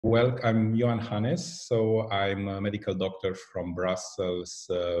I'm Ioannis, so I'm a medical doctor from Brussels,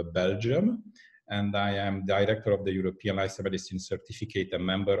 Belgium, and I am director of the European Lifestyle Medicine Certificate and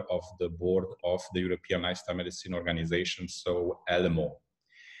member of the board of the European Lifestyle Medicine Organization, so ELMO.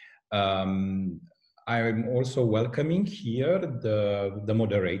 I'm also welcoming here the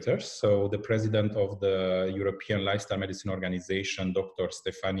moderators, so the president of the European Lifestyle Medicine Organization, Dr.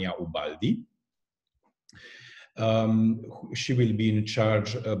 Stefania Ubaldi. She will be in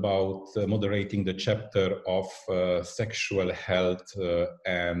charge about moderating the chapter of sexual health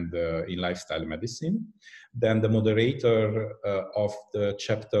and in lifestyle medicine. Then the moderator of the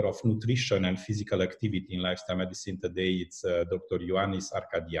chapter of nutrition and physical activity in lifestyle medicine today, it's Dr. Ioannis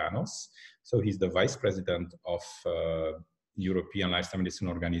Arkadianos. So he's the vice president of European Lifestyle Medicine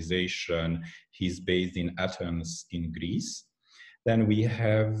Organization. He's based in Athens in Greece. Then we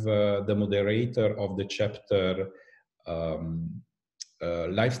have the moderator of the chapter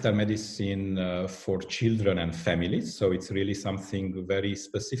Lifestyle Medicine for Children and Families. So it's really something very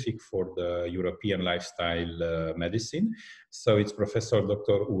specific for the European lifestyle medicine. So it's Professor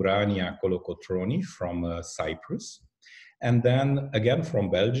Dr. Ourania Kolokotroni from Cyprus. And then again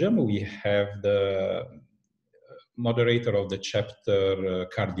from Belgium, we have the moderator of the chapter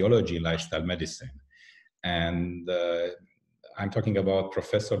Cardiology in Lifestyle Medicine. And I'm talking about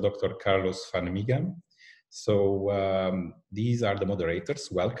Professor Dr. Carlos van Mieghem. So these are the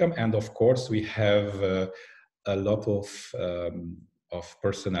moderators. Welcome. And of course, we have a lot of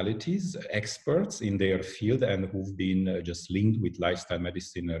personalities, experts in their field, and who've been just linked with lifestyle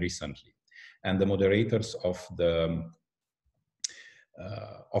medicine recently. And the moderators of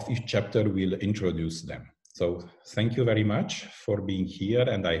each chapter will introduce them. So thank you very much for being here,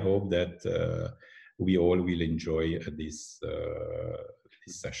 and I hope that we all will enjoy this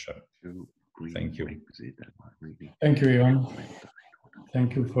session. Thank you. Thank you, Ioan.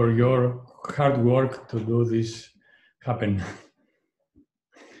 Thank you for your hard work to do this happen.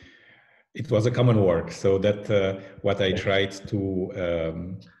 It was a common work, so that what I tried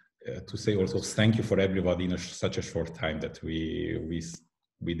to say also, thank you for everybody in such a short time that we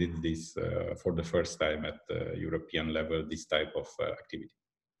did this for the first time at the European level, this type of activity.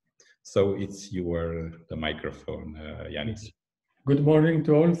 So it's the microphone, Ioannis. Good morning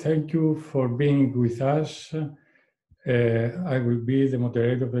to all. Thank you for being with us. I will be the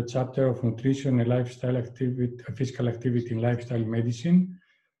moderator of the chapter of nutrition and lifestyle activity, physical activity in lifestyle medicine.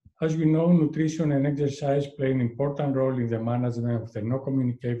 As you know, nutrition and exercise play an important role in the management of the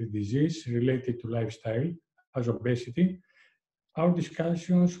non-communicable disease related to lifestyle, as obesity. Our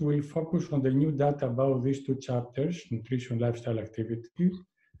discussions will focus on the new data about these two chapters, nutrition, lifestyle activity,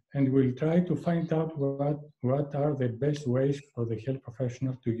 and we'll try to find out what are the best ways for the health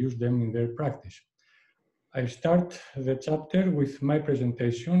professional to use them in their practice. I'll start the chapter with my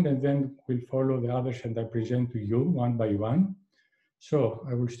presentation, and then we'll follow the others, and I present to you one by one. So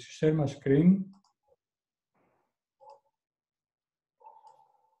I will share my screen.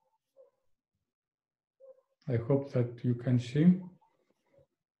 I hope that you can see.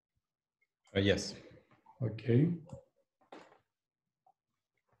 Yes. Okay.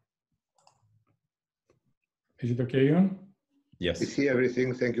 Is it okay, Ioan? Yes. We see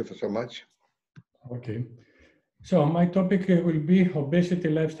everything. Thank you so much. Okay. So my topic will be obesity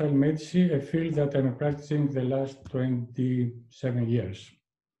lifestyle medicine, a field that I'm practicing the last 27 years.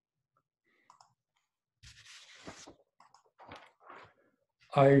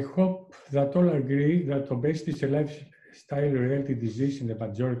 I hope that all agree that obesity is a lifestyle-related disease in the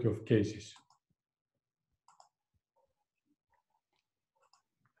majority of cases.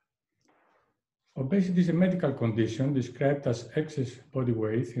 Obesity is a medical condition described as excess body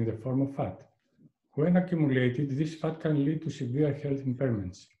weight in the form of fat. When accumulated, this fat can lead to severe health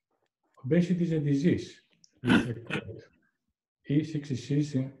impairments. Obesity is a disease with a code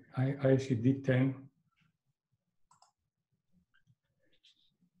E66 in ICD-10.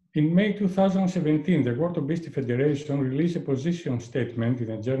 In May 2017, the World Obesity Federation released a position statement in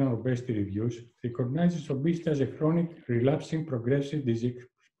the Journal Obesity Reviews, recognizes obesity as a chronic, relapsing, progressive disease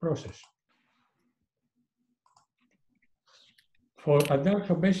process. For adult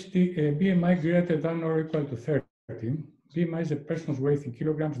obesity, a BMI greater than or equal to 30, BMI is a person's weight in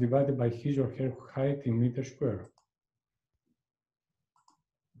kilograms divided by his or her height in meters square.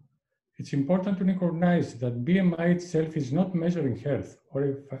 It's important to recognize that BMI itself is not measuring health or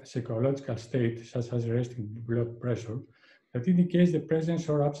a psychological state, such as resting blood pressure, that indicates the presence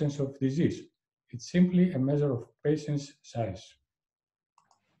or absence of disease. It's simply a measure of patient's size.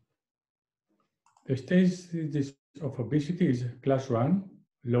 The stages of obesity is class 1,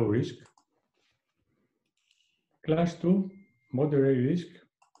 low risk, class 2, moderate risk,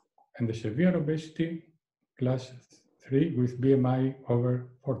 and the severe obesity class 3 with BMI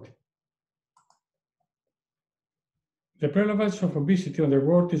over 40. The prevalence of obesity on the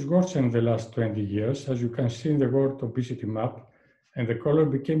world is worsened in the last 20 years, as you can see in the world obesity map, and the color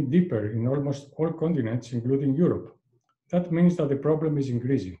became deeper in almost all continents, including Europe. That means that the problem is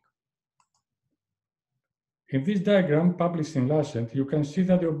increasing. In this diagram, published in Lancet, you can see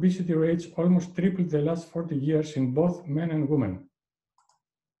that the obesity rates almost tripled the last 40 years in both men and women.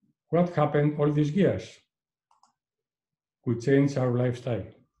 What happened all these years? We changed our lifestyle.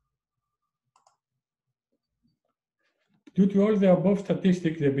 Due to all the above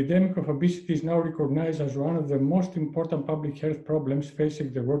statistics, the epidemic of obesity is now recognized as one of the most important public health problems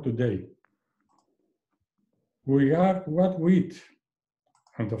facing the world today. We are what we eat,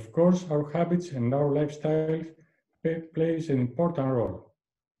 and of course, our habits and our lifestyle plays an important role.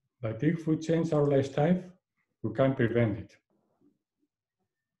 But if we change our lifestyle, we can prevent it.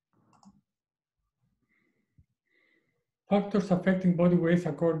 Factors affecting body weight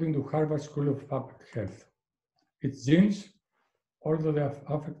according to Harvard School of Public Health. It's genes, although the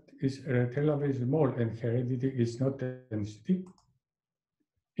effect is relatively small and heredity is not ethnicity.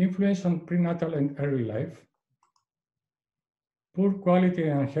 Influence on prenatal and early life. Poor quality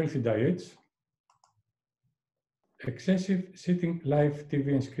and unhealthy diets. Excessive sitting, live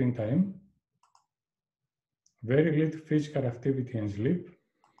TV and screen time. Very little physical activity and sleep.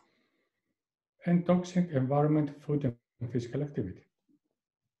 And toxic environment, food and physical activity.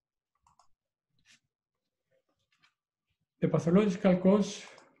 The pathological cause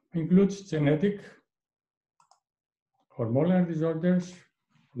includes genetic, hormonal disorders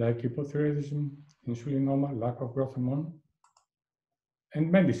like hypothyroidism, insulinoma, lack of growth hormone,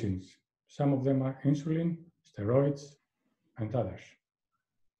 and medicines. Some of them are insulin, steroids, and others.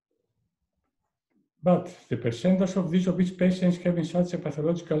 But the percentage of these obese patients having such a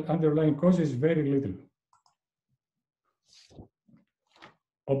pathological underlying cause is very little.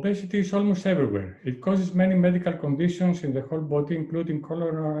 Obesity is almost everywhere. It causes many medical conditions in the whole body, including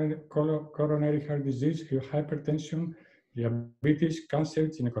coronary heart disease, hypertension, diabetes, cancer,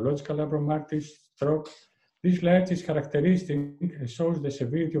 gynecological abnormalities, stroke. This slide is characteristic and shows the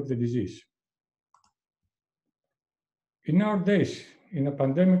severity of the disease. In our days, in a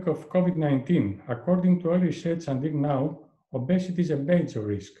pandemic of COVID-19, according to all research until now, obesity is a major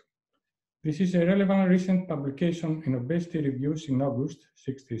risk. This is a relevant recent publication in Obesity Reviews in August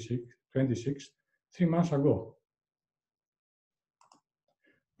 26, 3 months ago.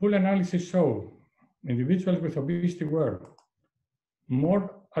 Pool analysis show individuals with obesity were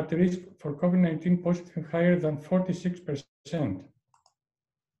more at risk for COVID-19 positive higher than 46%.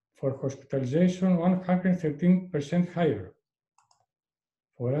 For hospitalization, 113% higher.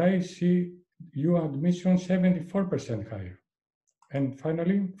 For ICU admission, 74% higher. And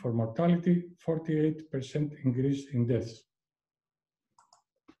finally, for mortality, 48% increase in deaths.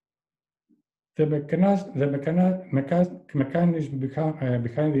 The mechanism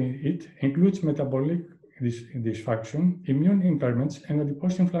behind it includes metabolic dysfunction, immune impairments, and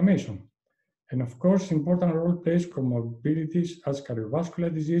adipose inflammation. And of course, important role plays comorbidities as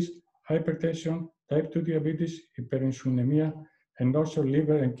cardiovascular disease, hypertension, type 2 diabetes, hyperinsulinemia, and also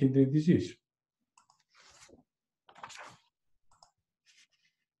liver and kidney disease.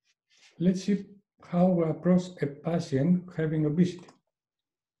 Let's see how we approach a patient having obesity.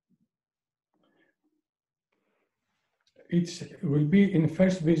 It will be in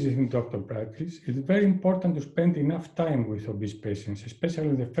first visit in doctor practice. It's very important to spend enough time with obese patients, especially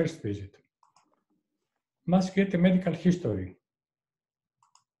in the first visit. Must get a medical history.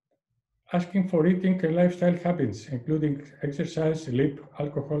 Asking for eating and lifestyle habits, including exercise, sleep,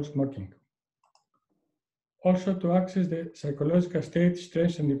 alcohol, smoking. Also to access the psychological state,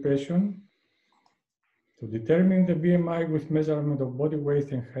 stress and depression, to determine the BMI with measurement of body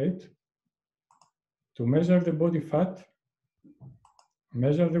weight and height, to measure the body fat,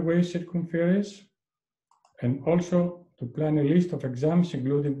 measure the waist circumference, and also to plan a list of exams,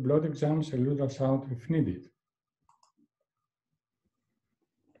 including blood exams and ultrasound if needed.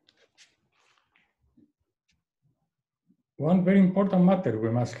 One very important matter we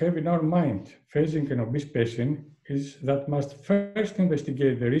must have in our mind facing an obese patient is that must first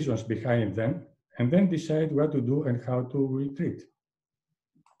investigate the reasons behind them and then decide what to do and how to treat.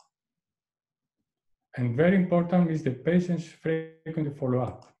 And very important is the patient's frequent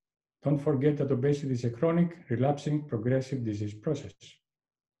follow-up. Don't forget that obesity is a chronic, relapsing, progressive disease process.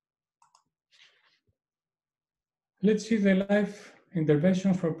 Let's see the life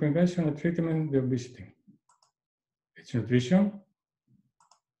interventions for prevention and treatment of obesity. It's nutrition,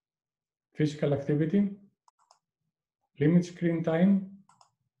 physical activity, limit screen time,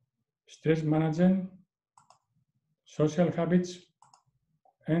 stress management, social habits,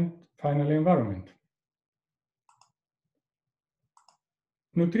 and finally environment.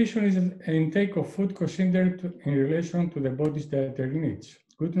 Nutrition is an intake of food considered in relation to the body's dietary needs.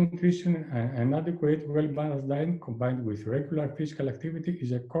 Good nutrition and an adequate, well-balanced diet combined with regular physical activity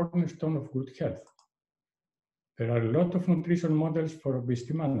is a cornerstone of good health. There are a lot of nutrition models for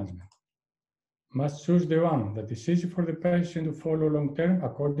obesity management. Must choose the one that is easy for the patient to follow long-term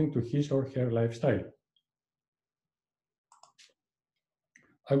according to his or her lifestyle.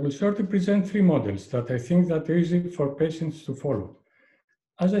 I will shortly present 3 models that I think that are easy for patients to follow.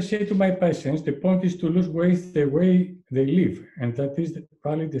 As I say to my patients, the point is to lose weight the way they live, and that is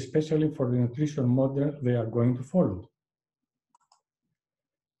valid especially for the nutrition model they are going to follow.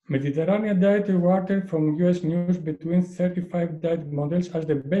 Mediterranean diet awarded from US News between 35 diet models as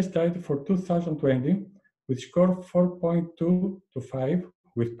the best diet for 2020, with score 4.2 to 5,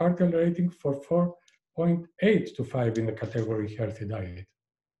 with partial rating for 4.8 to 5 in the category healthy diet.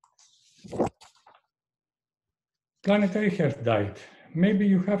 Planetary health diet. Maybe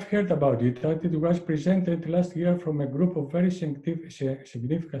you have heard about it, that it was presented last year from a group of very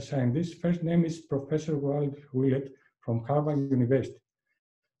significant scientists. First name is Professor Willett from Harvard University.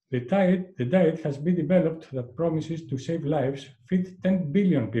 The diet has been developed that promises to save lives, feed 10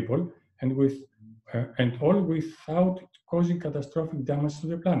 billion people, and all without causing catastrophic damage to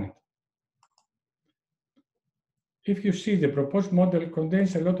the planet. If you see, the proposed model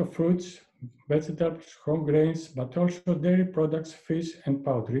contains a lot of fruits, vegetables, whole grains, but also dairy products, fish and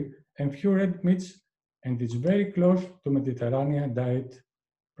poultry, and few red meats, and it's very close to Mediterranean diet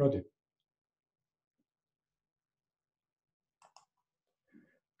product.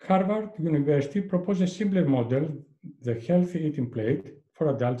 Harvard University proposed a simpler model, the healthy eating plate, for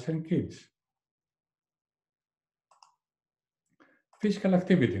adults and kids. Physical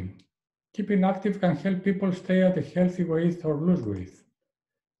activity. Keeping active can help people stay at a healthy weight or lose weight.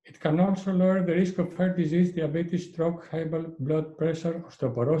 It can also lower the risk of heart disease, diabetes, stroke, high blood pressure,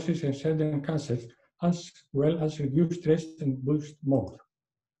 osteoporosis, and certain cancers, as well as reduce stress and boost mood.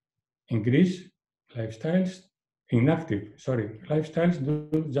 In Greece, inactive lifestyles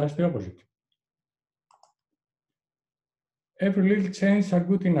do just the opposite. Every little change are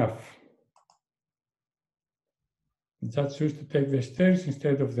good enough. Just choose to take the stairs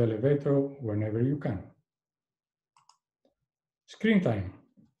instead of the elevator whenever you can. Screen time.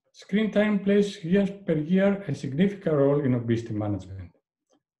 Screen time plays year per year a significant role in obesity management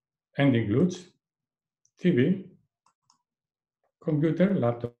and includes TV, computer,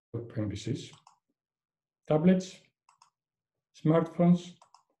 laptop, and PCs, tablets, smartphones,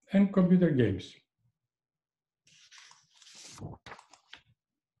 and computer games.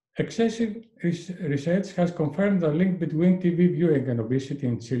 Excessive research has confirmed the link between TV viewing and obesity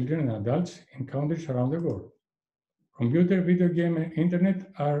in children and adults in countries around the world. Computer, video game, and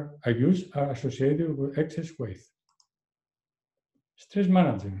internet use are associated with excess weight. Stress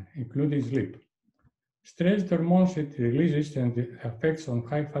management, including sleep. Stress hormones it releases and the effects on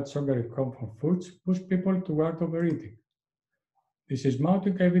high-fat sugary comfort foods push people toward overeating. This is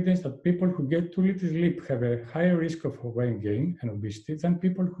mounting evidence that people who get too little sleep have a higher risk of weight gain and obesity than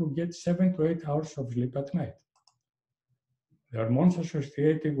people who get 7 to 8 hours of sleep at night. The hormones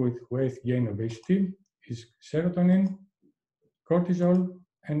associated with weight gain and obesity is serotonin, cortisol,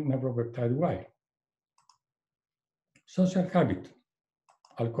 and neuropeptide Y. Social habit.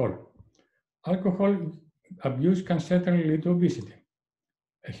 Alcohol. Alcohol abuse can certainly lead to obesity.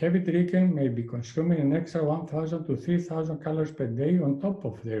 A heavy drinker may be consuming an extra 1,000 to 3,000 calories per day on top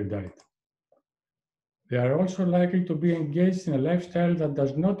of their diet. They are also likely to be engaged in a lifestyle that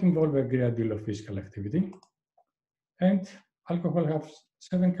does not involve a great deal of physical activity. And alcohol has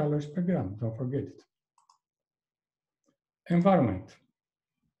 7 calories per gram, don't forget it. Environment.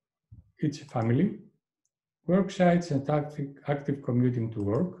 It's family, work sites and active commuting to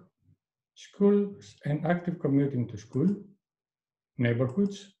work, schools and active commuting to school,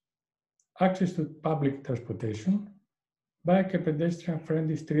 neighborhoods, access to public transportation, bike and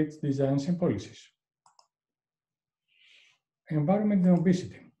pedestrian-friendly street designs and policies. Environment and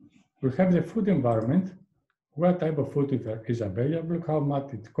obesity. We have the food environment, what type of food is available, how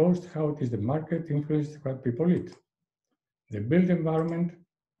much it costs, how it is the market influences what people eat. The built environment,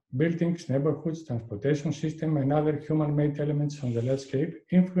 buildings, neighborhoods, transportation system, and other human-made elements on the landscape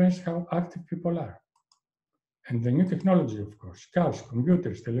influence how active people are. And the new technology, of course, cars,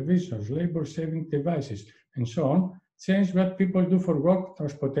 computers, televisions, labor-saving devices, and so on, change what people do for work,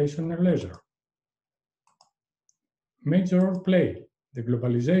 transportation, and leisure. Major role play the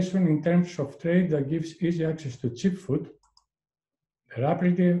globalization in terms of trade that gives easy access to cheap food,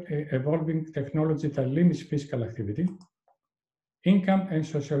 rapidly evolving technology that limits physical activity, income and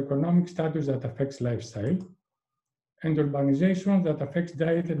socioeconomic status that affects lifestyle, and urbanization that affects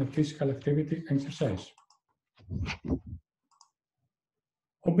diet and physical activity and exercise.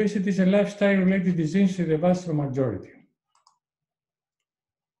 Obesity is a lifestyle-related disease in the vast majority.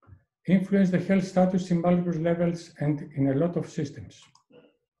 Influence the health status in multiple levels and in a lot of systems.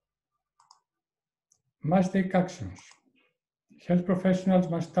 Must take actions. Health professionals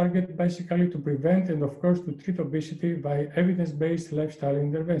must target basically to prevent and of course to treat obesity by evidence-based lifestyle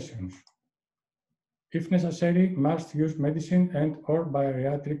interventions. If necessary, must use medicine and or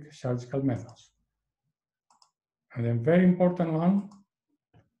bariatric surgical methods. And a very important one,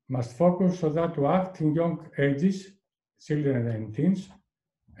 must focus so that to act in young ages, children and teens,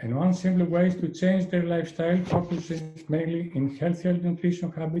 and one simple way is to change their lifestyle, focusing mainly in healthier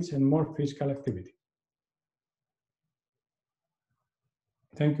nutrition habits and more physical activity.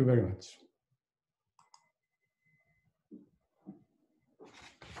 Thank you very much.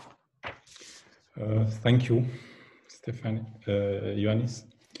 Thank you, Stefania. Ioannis?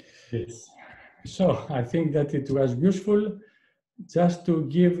 Yes. So I think that it was useful just to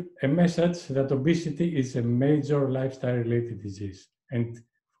give a message that obesity is a major lifestyle-related disease and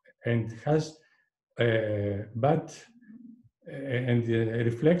has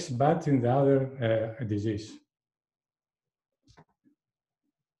reflects bad in the other disease.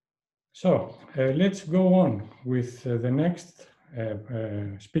 So let's go on with the next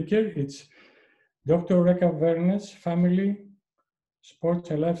speaker. It's Dr. Reka Vernes, family, sports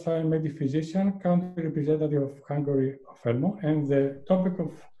and lifestyle medical physician, country representative of Hungary of ELMO, and the topic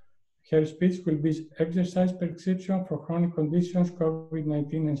of her speech will be exercise prescription for chronic conditions,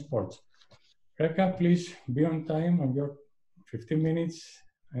 COVID-19 and sports. Reka, please be on time on your 15 minutes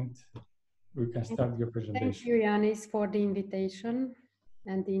and we can start your presentation. Thank you, Ioannis, for the invitation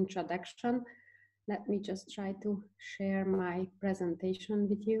and the introduction. Let me just try to share my presentation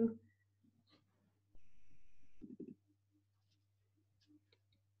with you.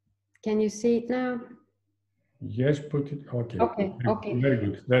 Can you see it now? Yes, put it, okay. Okay. Very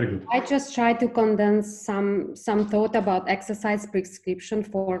good, very good. I just try to condense some thought about exercise prescription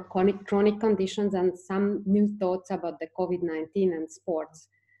for chronic conditions and some new thoughts about the COVID-19 and sports.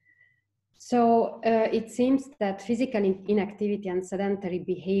 So it seems that physical inactivity and sedentary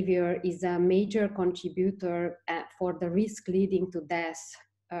behavior is a major contributor for the risk leading to death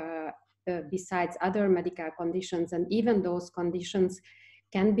besides other medical conditions, and even those conditions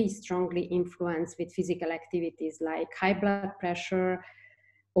can be strongly influenced with physical activities like high blood pressure,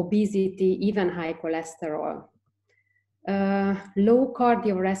 obesity, even high cholesterol. Low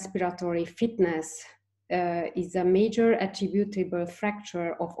cardiorespiratory fitness is a major attributable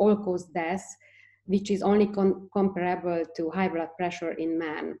factor of all-cause deaths, which is only comparable to high blood pressure in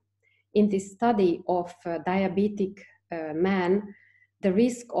men. In this study of diabetic men, the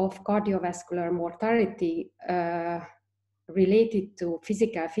risk of cardiovascular mortality related to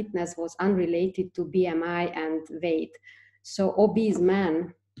physical fitness was unrelated to BMI and weight. So obese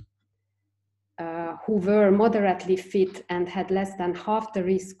men who were moderately fit and had less than half the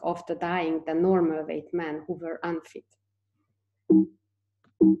risk of the dying than normal weight men who were unfit.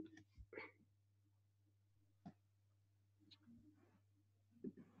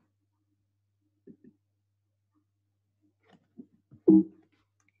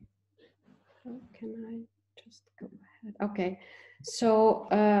 Can I just go ahead? Okay. So,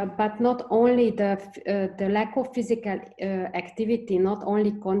 but not only the lack of physical activity not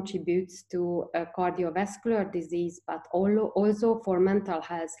only contributes to cardiovascular disease, but also for mental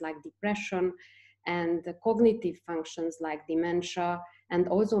health like depression and cognitive functions like dementia, and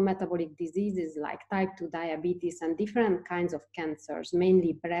also metabolic diseases like type 2 diabetes and different kinds of cancers,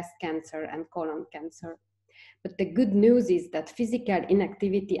 mainly breast cancer and colon cancer. But the good news is that physical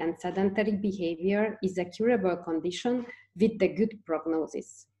inactivity and sedentary behavior is a curable condition with the good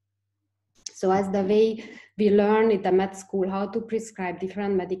prognosis. So as the way we learn in the med school how to prescribe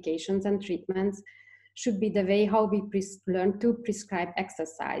different medications and treatments should be the way how we learn to prescribe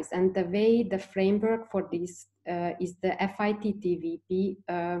exercise. And the way the framework for this is the FIT-TVP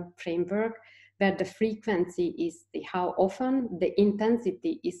framework, where the frequency is the how often, the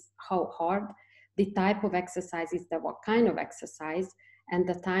intensity is how hard, the type of exercise is the what kind of exercise, and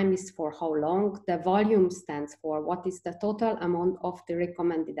the time is for how long. The volume stands for what is the total amount of the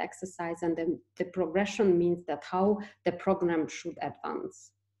recommended exercise, and then the progression means that how the program should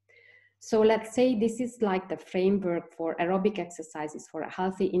advance. So let's say this is like the framework for aerobic exercises for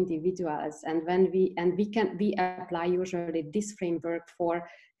healthy individuals, and when we apply usually this framework for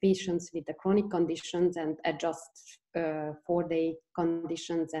patients with the chronic conditions and adjust 4-day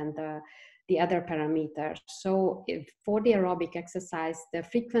conditions and the other parameters. So for the aerobic exercise, the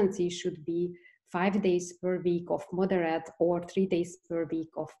frequency should be 5 days per week of moderate or 3 days per week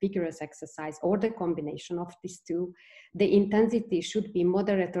of vigorous exercise, or the combination of these two. The intensity should be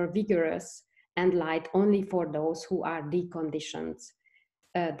moderate or vigorous and light only for those who are deconditioned.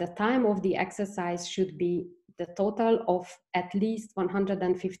 The time of the exercise should be the total of at least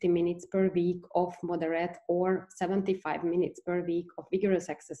 150 minutes per week of moderate or 75 minutes per week of vigorous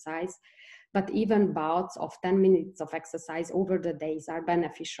exercise, but even bouts of 10 minutes of exercise over the days are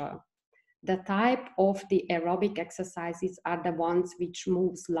beneficial. The type of the aerobic exercises are the ones which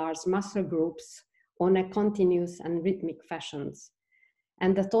moves large muscle groups on a continuous and rhythmic fashions.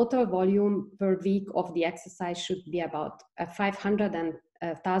 And the total volume per week of the exercise should be about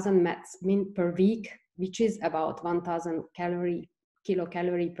 500,000 METs per week, which is about 1,000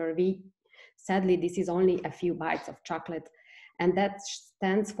 kilocalorie per week. Sadly, this is only a few bites of chocolate. And that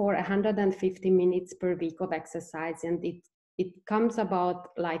stands for 150 minutes per week of exercise. And it comes about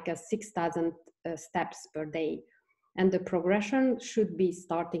like 6,000 steps per day. And the progression should be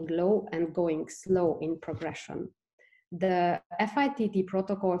starting low and going slow in progression. The FITT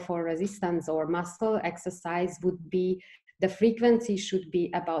protocol for resistance or muscle exercise would be, the frequency should be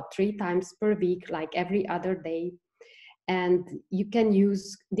about 3 times per week, like every other day. And you can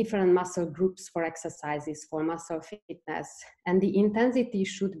use different muscle groups for exercises for muscle fitness. And the intensity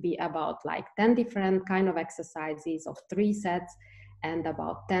should be about like 10 different kind of exercises of 3 sets and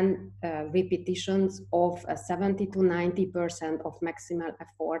about 10 repetitions of 70 to 90% of maximal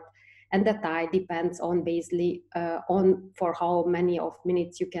effort. And the time depends on basically on for how many of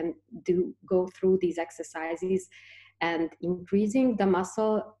minutes you can go through these exercises. And increasing the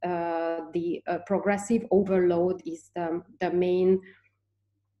muscle, the progressive overload is the main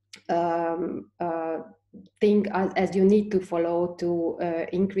thing as you need to follow to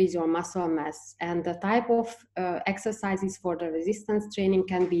increase your muscle mass. And the type of exercises for the resistance training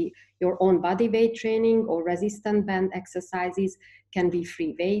can be your own body weight training, or resistant band exercises, can be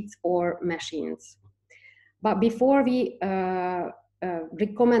free weights or machines. But before we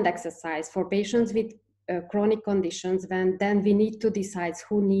recommend exercise for patients with chronic conditions, then we need to decide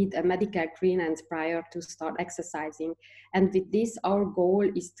who need a medical clearance prior to start exercising. And with this, our goal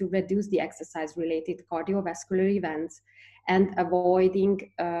is to reduce the exercise-related cardiovascular events and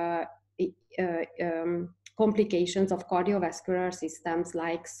avoiding complications of cardiovascular systems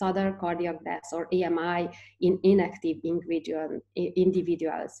like sudden cardiac death or AMI in inactive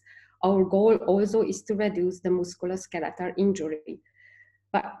individuals. Our goal also is to reduce the musculoskeletal injury.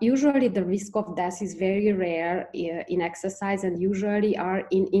 But usually the risk of death is very rare in exercise, and usually are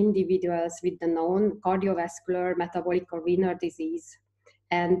in individuals with the known cardiovascular, metabolic, or renal disease,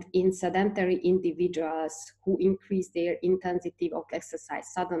 and in sedentary individuals who increase their intensity of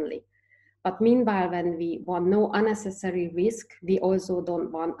exercise suddenly. But meanwhile, when we want no unnecessary risk, we also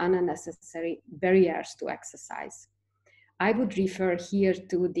don't want unnecessary barriers to exercise. I would refer here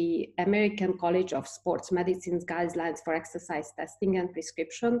to the American College of Sports Medicine's guidelines for exercise testing and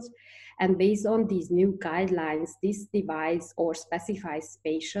prescriptions. And based on these new guidelines, this divides or specifies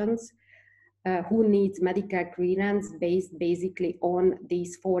patients who need medical clearance based basically on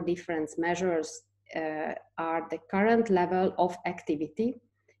these 4 different measures are the current level of activity,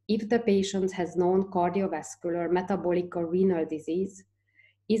 if the patient has known cardiovascular, metabolic, or renal disease,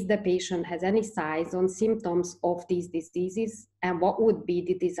 if the patient has any signs or symptoms of these diseases, and what would be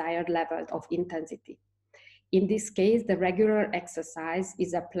the desired level of intensity. In this case, the regular exercise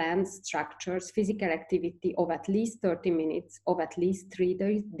is a planned, structured physical activity of at least 30 minutes of at least 3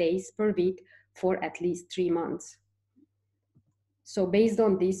 days per week for at least 3 months. So based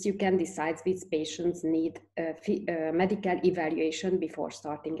on this, you can decide which patients need medical evaluation before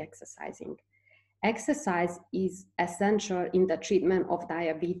starting exercising. Exercise is essential in the treatment of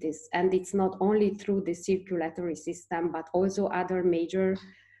diabetes, and it's not only through the circulatory system, but also other major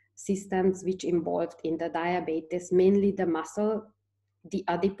systems which involved in the diabetes, mainly the muscle, the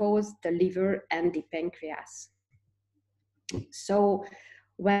adipose, the liver, and the pancreas. So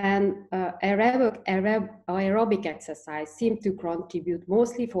when aerobic exercise seems to contribute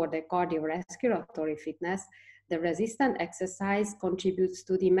mostly for the cardiorespiratory fitness, the resistant exercise contributes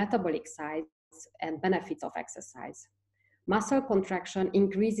to the metabolic side and benefits of exercise. Muscle contraction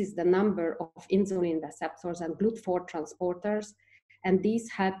increases the number of insulin receptors and GLUT4 transporters, and these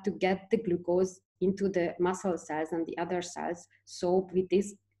help to get the glucose into the muscle cells and the other cells, so with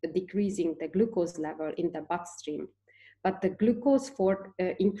this decreasing the glucose level in the bloodstream. But the glucose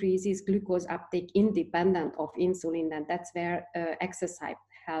increases glucose uptake independent of insulin, and that's where exercise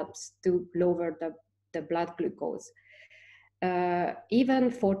helps to lower the the blood glucose.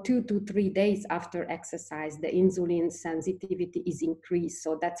 Even for 2 to 3 days after exercise, the insulin sensitivity is increased.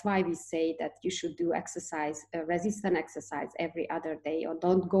 So that's why we say that you should do exercise, resistant exercise every other day, or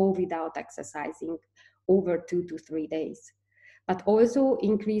don't go without exercising over 2 to 3 days. But also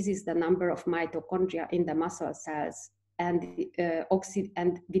increases the number of mitochondria in the muscle cells, and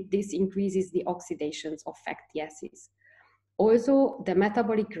with this increases the oxidations of fatty acids. Also, the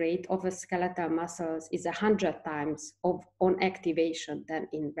metabolic rate of a skeletal muscles is 100 times on activation than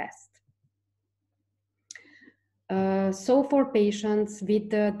in rest. So for patients with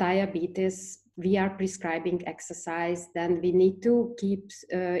diabetes, we are prescribing exercise, then we need to keep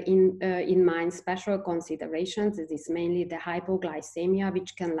in mind special considerations. This is mainly the hypoglycemia,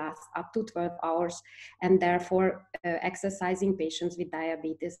 which can last up to 12 hours, and therefore exercising patients with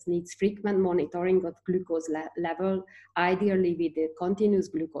diabetes needs frequent monitoring of glucose level, ideally with the continuous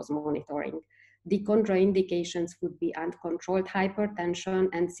glucose monitoring. The contraindications would be uncontrolled hypertension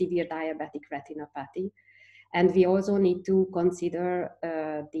and severe diabetic retinopathy. And we also need to consider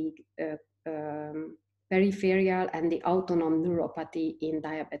the peripheral and the autonomic neuropathy in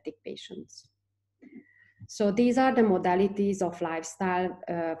diabetic patients. So these are the modalities of lifestyle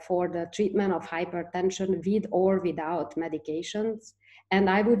for the treatment of hypertension with or without medications. And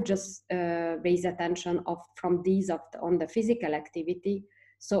I would just raise attention from these on the physical activity.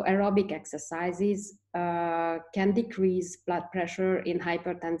 So aerobic exercises can decrease blood pressure in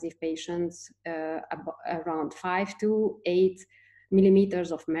hypertensive patients around 5 to 8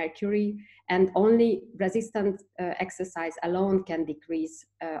 millimeters of mercury, and only resistant exercise alone can decrease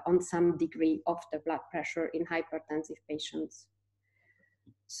on some degree of the blood pressure in hypertensive patients.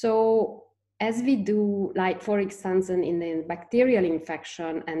 So as we do, like for instance, in a bacterial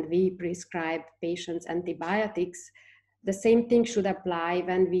infection, and we prescribe patients antibiotics, the same thing should apply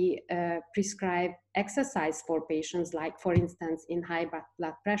when we prescribe exercise for patients, like for instance, in high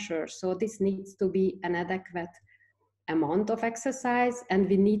blood pressure. So this needs to be an adequate amount of exercise, and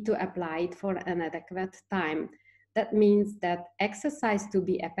we need to apply it for an adequate time. That means that exercise to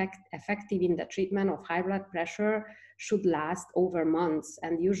be effective in the treatment of high blood pressure should last over months,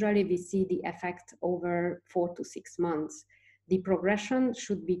 and usually we see the effect over 4 to 6 months. The progression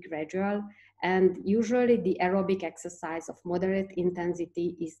should be gradual, and usually the aerobic exercise of moderate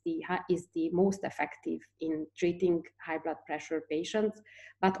intensity is the most effective in treating high blood pressure patients,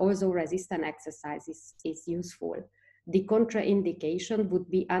 but also resistant exercise is useful. The contraindication would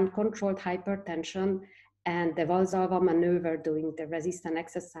be uncontrolled hypertension and the Valsalva maneuver during the resistant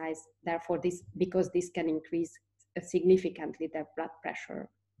exercise. Therefore, because this can increase significantly the blood pressure.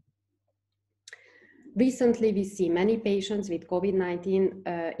 Recently, we see many patients with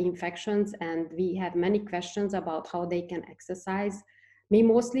COVID-19 infections, and we have many questions about how they can exercise. We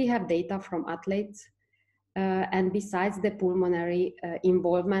mostly have data from athletes, and besides the pulmonary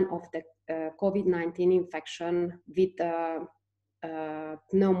involvement of the COVID-19 infection with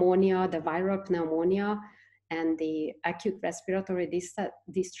pneumonia, the viral pneumonia, and the acute respiratory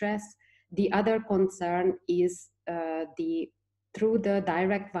distress, the other concern is through the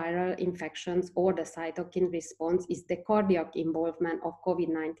direct viral infections or the cytokine response is the cardiac involvement of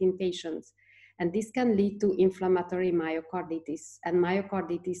COVID-19 patients. And this can lead to inflammatory myocarditis, and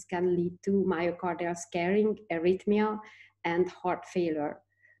myocarditis can lead to myocardial scarring, arrhythmia, and heart failure.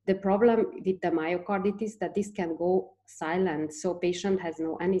 The problem with the myocarditis that this can go silent, so patient has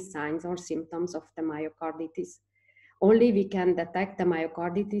no any signs or symptoms of the myocarditis. Only we can detect the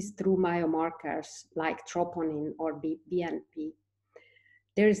myocarditis through biomarkers like troponin or BNP.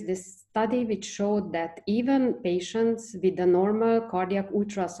 There is this study which showed that even patients with the normal cardiac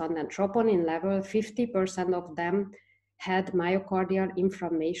ultrasound and troponin level, 50% of them had myocardial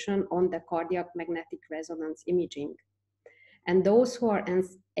inflammation on the cardiac magnetic resonance imaging. And those who are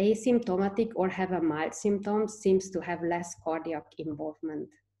asymptomatic or have a mild symptoms seems to have less cardiac involvement.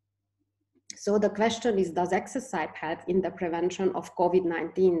 So the question is, does exercise help in the prevention of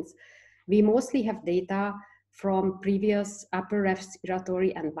COVID-19? We mostly have data from previous upper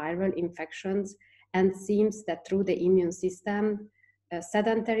respiratory and viral infections, and seems that through the immune system,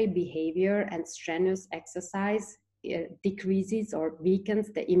 sedentary behavior and strenuous exercise decreases or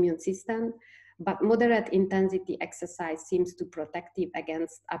weakens the immune system, but moderate intensity exercise seems to protective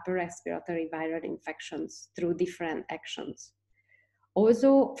against upper respiratory viral infections through different actions.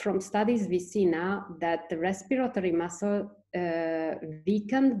 Also, from studies we see now that the respiratory muscle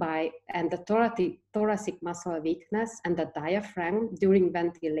weakened and the thoracic muscle weakness and the diaphragm during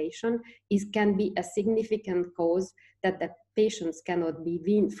ventilation can be a significant cause that the patients cannot be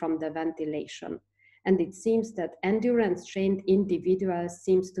weaned from the ventilation. And it seems that endurance-trained individuals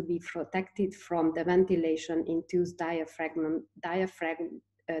seems to be protected from the ventilation-induced diaphragm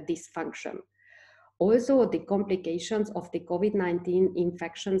dysfunction. Also, the complications of the COVID-19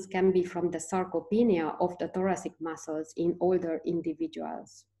 infections can be from the sarcopenia of the thoracic muscles in older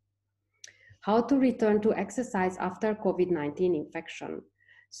individuals. How to return to exercise after COVID-19 infection?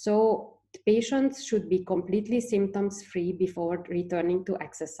 So patients should be completely symptoms-free before returning to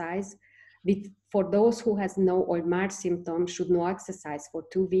exercise. For those who has no or mild symptoms should not exercise for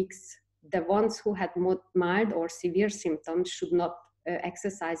 2 weeks. The ones who had mild or severe symptoms should not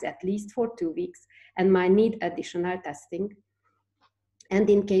exercise at least for 2 weeks and might need additional testing. And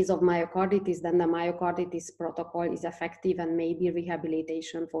in case of myocarditis, then the myocarditis protocol is effective and maybe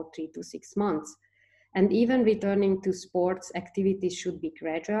rehabilitation for 3 to 6 months. And even returning to sports activities should be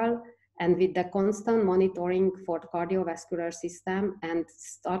gradual and with the constant monitoring for the cardiovascular system and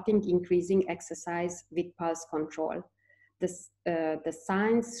starting increasing exercise with pulse control. The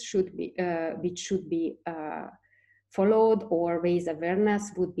signs should be, which should be followed or raise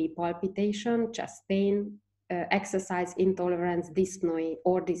awareness would be palpitation, chest pain, exercise intolerance, dyspnoea,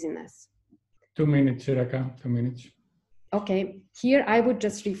 or dizziness. 2 minutes, Raka, 2 minutes. Okay, here I would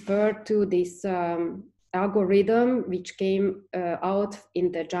just refer to this algorithm which came out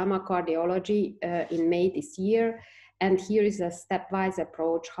in the JAMA Cardiology in May this year. And here is a stepwise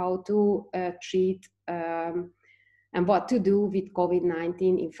approach how to treat and what to do with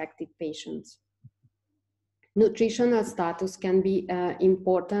COVID-19 infected patients. Nutritional status can be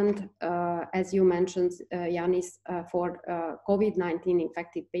important, as you mentioned, Ioannis, for COVID-19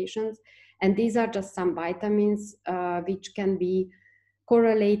 infected patients. And these are just some vitamins which can be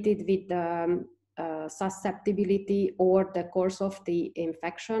correlated with susceptibility or the course of the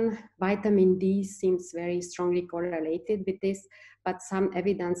infection. Vitamin D seems very strongly correlated with this, but some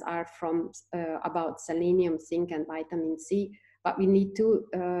evidence are from about selenium, zinc, and vitamin C. But we need to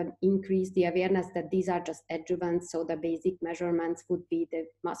increase the awareness that these are just adjuvants. So the basic measurements would be the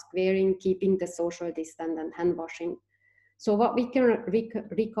mask wearing, keeping the social distance, and hand washing. So what we can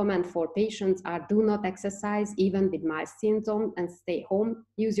recommend for patients are do not exercise even with mild symptoms and stay home,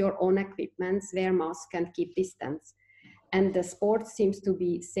 use your own equipment, wear masks and keep distance. And the sports seems to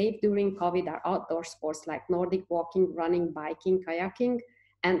be safe during COVID are outdoor sports like Nordic walking, running, biking, kayaking,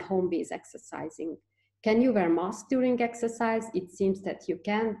 and home-based exercising. Can you wear masks during exercise? It seems that you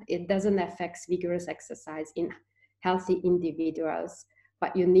can. It doesn't affect vigorous exercise in healthy individuals,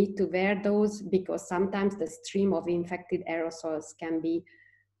 but you need to wear those because sometimes the stream of infected aerosols can be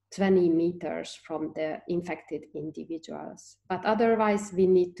 20 meters from the infected individuals. But otherwise, we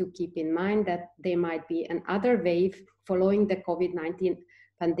need to keep in mind that there might be another wave following the COVID-19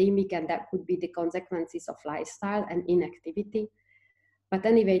 pandemic, and that could be the consequences of lifestyle and inactivity. But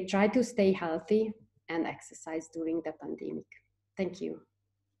anyway, try to stay healthy and exercise during the pandemic. Thank you.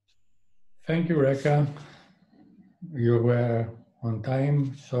 Thank you, Reka. You were on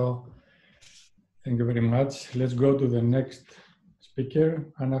time, so thank you very much. Let's go to the next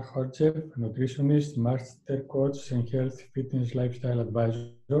speaker, Anna Horchev, nutritionist, master coach, and health fitness lifestyle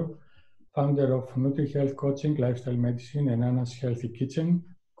advisor, founder of NutriHealth Coaching, Lifestyle Medicine, and Anna's Healthy Kitchen,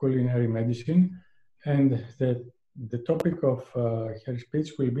 Culinary Medicine. And the topic of her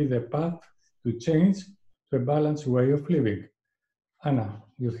speech will be the path to change to a balanced way of living. Anna,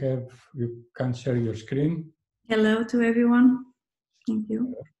 you can share your screen. Hello to everyone. Thank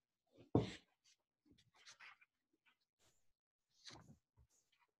you.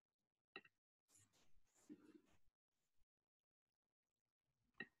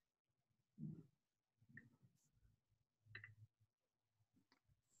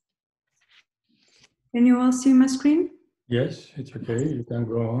 Can you all see my screen? Yes, it's okay. You can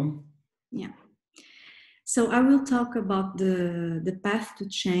go on. Yeah. So I will talk about the path to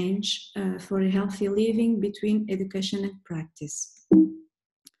change for a healthy living between education and practice.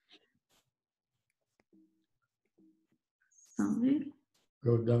 Sorry.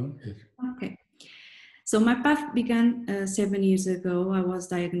 Go down here. Okay. So my path began 7 years ago. I was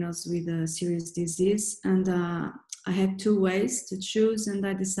diagnosed with a serious disease, and I had 2 ways to choose, and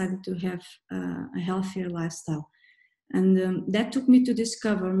I decided to have a healthier lifestyle. And that took me to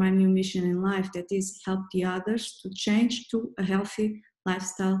discover my new mission in life, that is help the others to change to a healthy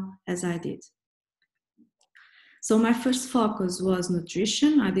lifestyle as I did. So my first focus was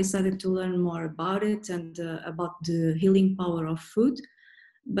nutrition. I decided to learn more about it and about the healing power of food.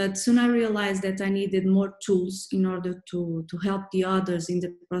 But soon I realized that I needed more tools in order to help the others in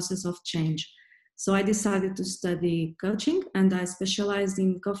the process of change. So I decided to study coaching, and I specialized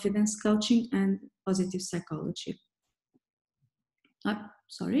in confidence coaching and positive psychology.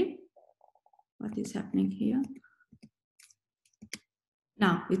 Sorry? what is happening here.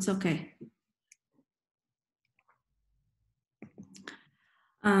 Now it's okay.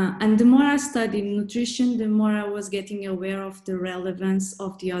 And the more I studied nutrition, the more I was getting aware of the relevance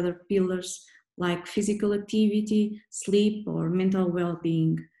of the other pillars like physical activity, sleep, or mental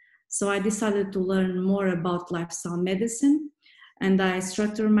well-being. So I decided to learn more about lifestyle medicine, and I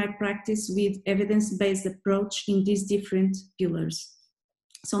structured my practice with evidence-based approach in these different pillars.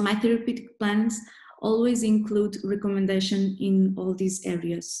 So my therapeutic plans always include recommendation in all these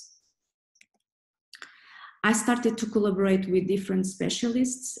areas. I started to collaborate with different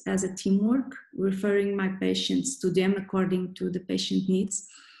specialists as a teamwork, referring my patients to them according to the patient needs.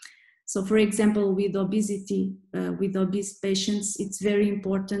 So for example, with obesity, with obese patients, it's very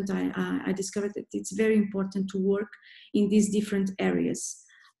important, I discovered that it's very important to work in these different areas.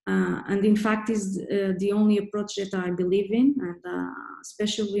 And in fact, is the only approach that I believe in, and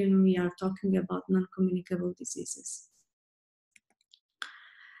especially when we are talking about non-communicable diseases.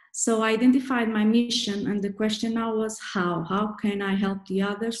 So I identified my mission, and the question now was how? How can I help the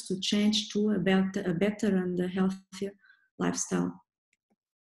others to change to a better and a healthier lifestyle?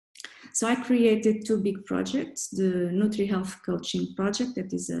 So I created two big projects, the NutriHealth Coaching Project,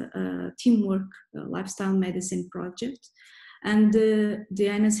 that is a teamwork lifestyle medicine project, and the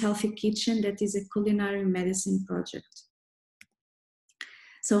Ioannis Healthy Kitchen, that is a culinary medicine project.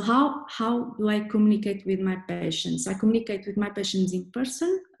 So how do I communicate with my patients? I communicate with my patients in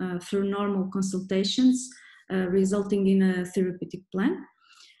person through normal consultations, resulting in a therapeutic plan.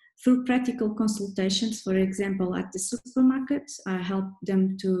 Through practical consultations, for example, at the supermarket, I help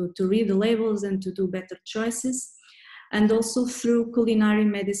them to read the labels and to do better choices. And also through culinary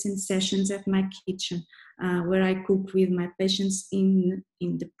medicine sessions at my kitchen, where I cook with my patients in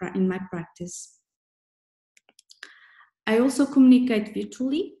my practice. I also communicate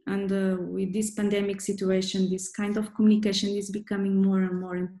virtually, and with this pandemic situation, this kind of communication is becoming more and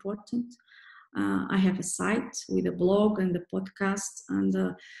more important. I have a site with a blog and a podcast,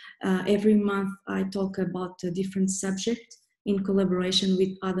 and every month I talk about a different subject in collaboration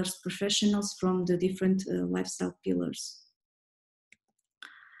with other professionals from the different lifestyle pillars.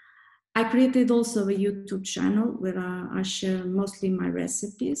 I created also a YouTube channel where I share mostly my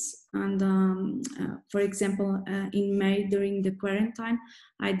recipes. And for example, in May during the quarantine,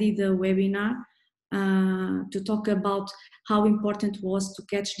 I did a webinar to talk about how important it was to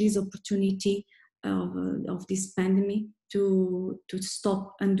catch this opportunity of this pandemic to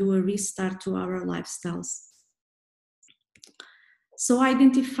stop and do a restart to our lifestyles. So I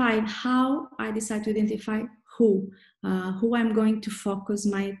decided to identify who I'm going to focus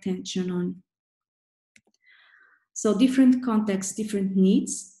my attention on. So different contexts, different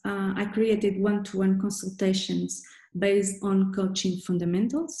needs. I created one-to-one consultations based on coaching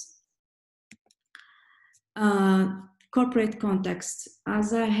fundamentals. Corporate context,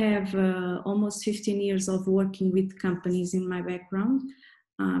 as I have almost 15 years of working with companies in my background,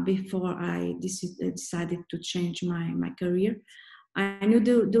 before I decided to change my career, I knew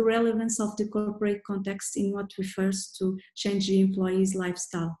the relevance of the corporate context in what refers to change the employee's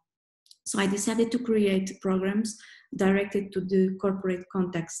lifestyle. So I decided to create programs directed to the corporate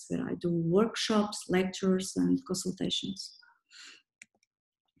context, where I do workshops, lectures, and consultations.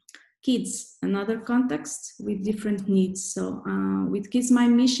 Kids, another context with different needs. So with kids, my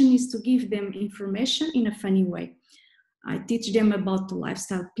mission is to give them information in a funny way. I teach them about the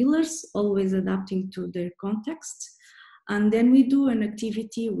lifestyle pillars, always adapting to their context. And then we do an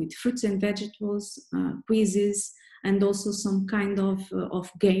activity with fruits and vegetables, quizzes, and also some kind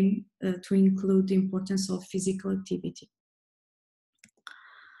of game to include the importance of physical activity.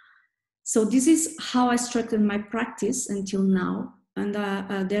 So this is how I structured my practice until now. And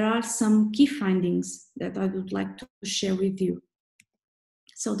there are some key findings that I would like to share with you.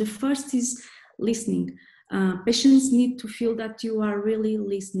 So the first is listening. Patients need to feel that you are really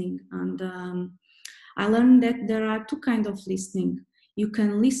listening. And I learned that there are two kinds of listening. You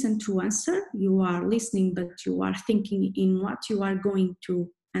can listen to answer. You are listening, but you are thinking in what you are going to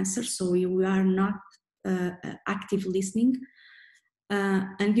answer. So you are not active listening.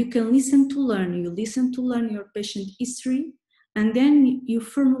 And you can listen to learn. You listen to learn your patient history, and then you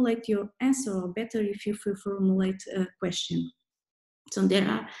formulate your answer, or better if you formulate a question. So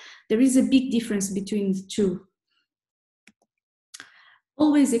there is a big difference between the two.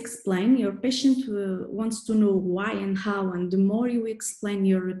 Always explain. Your patient wants to know why and how, and the more you explain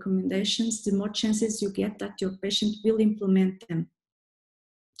your recommendations, the more chances you get that your patient will implement them.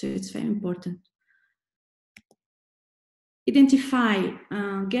 So it's very important. Identify,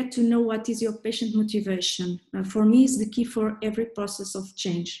 get to know what is your patient motivation. For me, is the key for every process of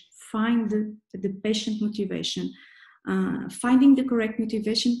change. find the patient motivation. Finding the correct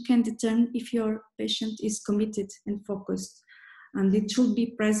motivation can determine if your patient is committed and focused, and it should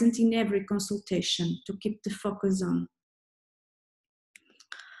be present in every consultation to keep the focus on.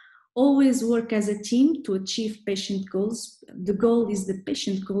 Always work as a team to achieve patient goals. The goal is the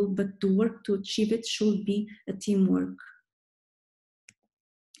patient goal, but to work to achieve it should be a teamwork.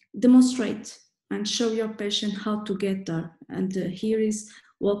 Demonstrate and show your patient how to get there. And here is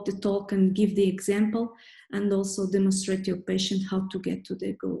walk the talk and give the example, and also demonstrate your patient how to get to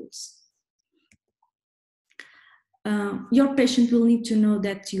their goals. Your patient will need to know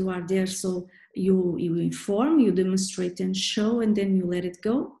that you are there, so you inform, you demonstrate and show, and then you let it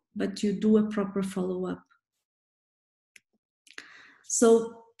go, but you do a proper follow-up.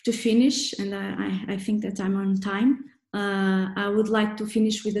 So to finish, and I think that I'm on time, I would like to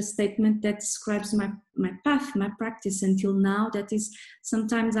finish with a statement that describes my path, my practice until now. That is,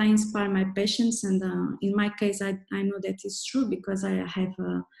 sometimes I inspire my patients, and in my case, I know that is true because I have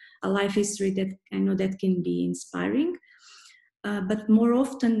a life history that I know that can be inspiring. But more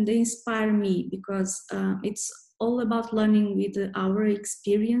often they inspire me because it's all about learning with our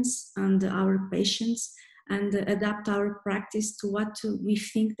experience and our patients, and adapt our practice to what we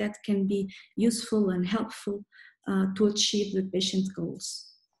think that can be useful and helpful to achieve the patient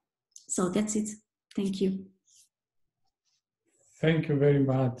goals. So that's it. Thank you. Thank you very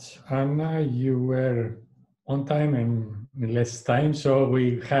much, Anna. You were on time and in less time, so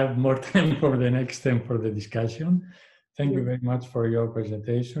we have more time for the next time for the discussion. Thank you very much for your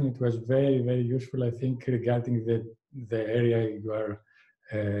presentation. It was very, very useful, I think, regarding the area you are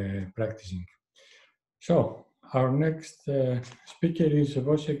practicing. So, our next speaker is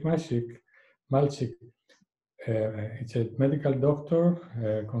Wojciech Malczyk. It's a medical doctor,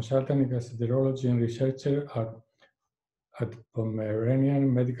 consultant in gastroenterology and researcher at Ourania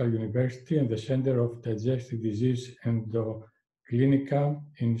Medical University and the Center of Digestive Disease Endoklinika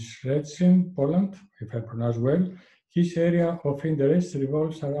in Szczecin, Poland, if I pronounce well. His area of interest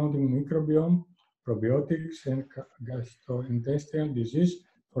revolves around the microbiome, probiotics, and gastrointestinal disease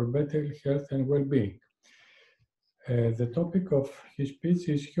for better health and well-being. The topic of his speech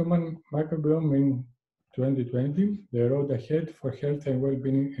is Human Microbiome in 2020, the road ahead for health and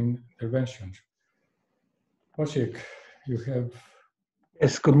well-being interventions. Wojciech, you have...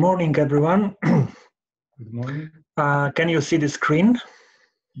 Yes, good morning, everyone. Good morning. Can you see the screen?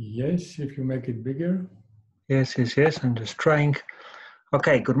 Yes, if you make it bigger. Yes, I'm just trying.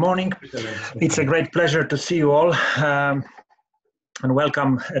 Okay, good morning. It's a great pleasure to see you all and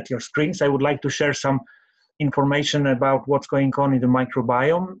welcome at your screens. I would like to share some information about what's going on in the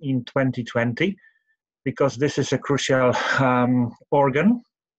microbiome in 2020, because this is a crucial organ.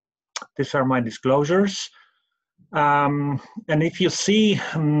 These are my disclosures. And if you see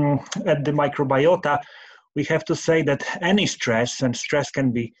at the microbiota, we have to say that any stress, and stress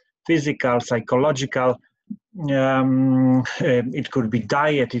can be physical, psychological, it could be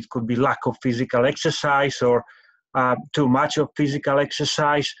diet, it could be lack of physical exercise, or too much of physical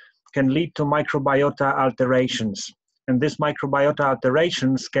exercise, can lead to microbiota alterations. And these microbiota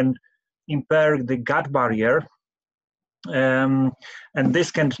alterations can impair the gut barrier, and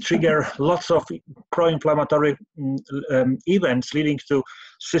this can trigger lots of pro-inflammatory events leading to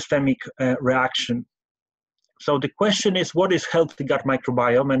systemic reaction. So the question is, what is healthy gut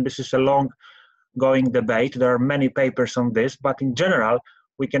microbiome? And this is a long-going debate. There are many papers on this, but in general,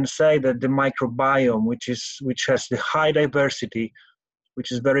 we can say that the microbiome, which has the high diversity,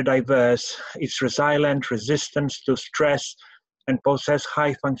 which is very diverse, it's resilient, resistant to stress, and possess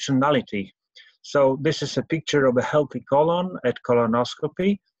high functionality. So this is a picture of a healthy colon at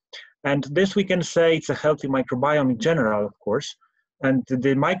colonoscopy. And this we can say it's a healthy microbiome in general, of course. And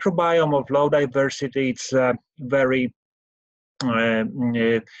the microbiome of low diversity, it's very,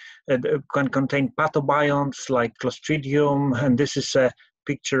 can contain pathobionts like Clostridium. And this is a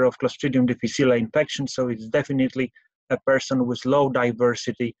picture of Clostridium difficile infection. So it's definitely a person with low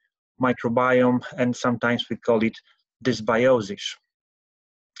diversity microbiome, and sometimes we call it dysbiosis.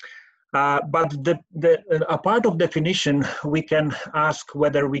 But a part of definition, we can ask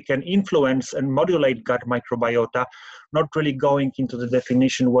whether we can influence and modulate gut microbiota, not really going into the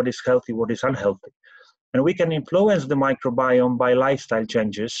definition what is healthy, what is unhealthy. And we can influence the microbiome by lifestyle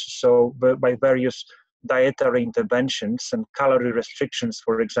changes, so by various dietary interventions and calorie restrictions,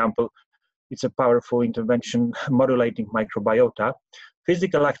 for example. It's a powerful intervention modulating microbiota.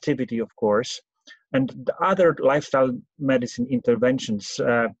 Physical activity, of course, and the other lifestyle medicine interventions,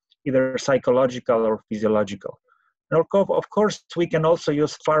 either psychological or physiological. And of course, we can also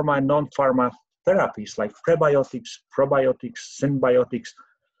use pharma and non-pharma therapies like prebiotics, probiotics, symbiotics,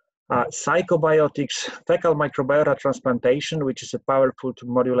 Psychobiotics, fecal microbiota transplantation, which is powerful to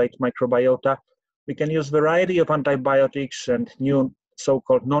modulate microbiota. We can use variety of antibiotics and new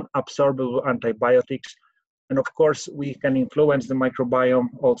so-called non-absorbable antibiotics. And of course, we can influence the microbiome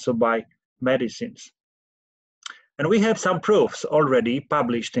also by medicines. And we have some proofs already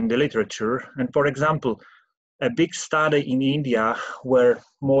published in the literature. And for example, a big study in India where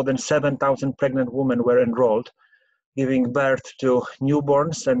more than 7,000 pregnant women were enrolled, giving birth to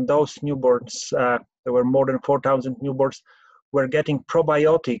newborns, and those newborns, there were more than 4,000 newborns, were getting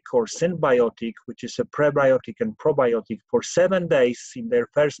probiotic or symbiotic, which is a prebiotic and probiotic, for 7 days in their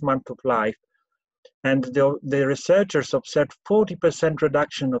first month of life. And the researchers observed 40%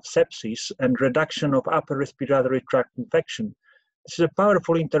 reduction of sepsis and reduction of upper respiratory tract infection. This is a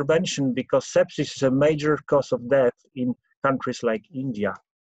powerful intervention because sepsis is a major cause of death in countries like India.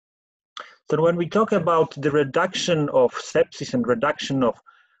 So when we talk about the reduction of sepsis and reduction of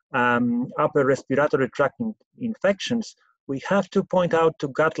upper respiratory tract infections, we have to point out to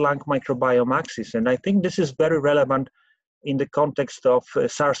gut-lung microbiome axis. And I think this is very relevant in the context of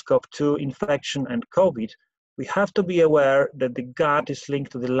SARS-CoV-2 infection and COVID. We have to be aware that the gut is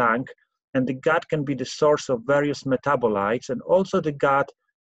linked to the lung, and the gut can be the source of various metabolites. And also the gut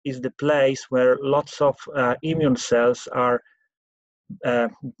is the place where lots of immune cells are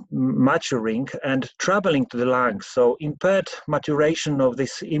maturing and traveling to the lungs. So impaired maturation of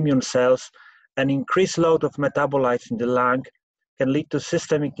these immune cells and increased load of metabolites in the lung can lead to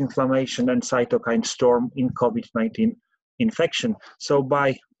systemic inflammation and cytokine storm in COVID-19 infection. So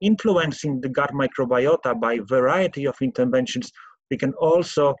by influencing the gut microbiota by a variety of interventions, we can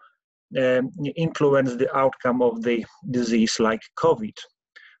also influence the outcome of the disease like COVID.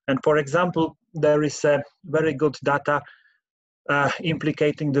 And for example, there is very good data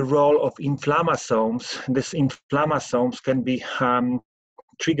implicating the role of inflammasomes. These inflammasomes can be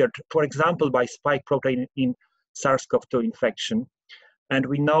triggered, for example, by spike protein in SARS-CoV-2 infection. And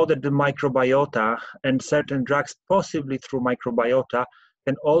we know that the microbiota and certain drugs, possibly through microbiota,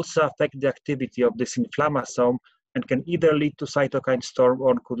 can also affect the activity of this inflammasome and can either lead to cytokine storm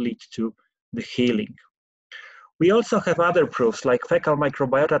or could lead to the healing. We also have other proofs like fecal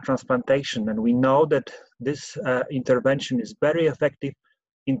microbiota transplantation, and we know that this intervention is very effective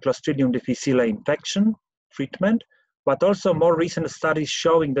in Clostridium difficile infection treatment, but also more recent studies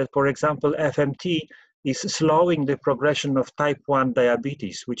showing that, for example, FMT is slowing the progression of type 1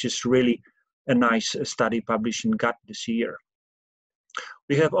 diabetes, which is really a nice study published in Gut this year.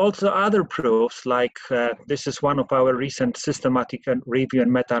 We have also other proofs, like this is one of our recent systematic review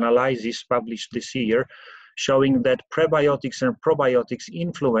and meta-analysis published this year, showing that prebiotics and probiotics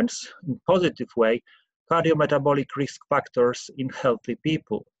influence in positive way cardiometabolic risk factors in healthy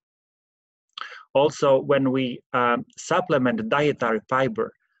people. Also, when we supplement dietary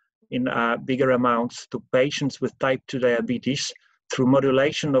fiber in bigger amounts to patients with type 2 diabetes through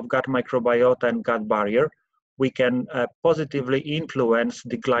modulation of gut microbiota and gut barrier, we can positively influence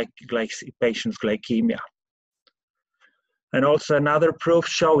the patient's glycemia. And also another proof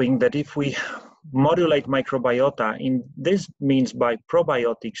showing that if we modulate microbiota, this means by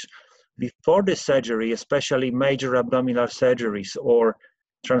probiotics, before the surgery, especially major abdominal surgeries or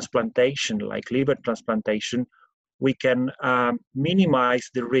transplantation like liver transplantation, we can minimize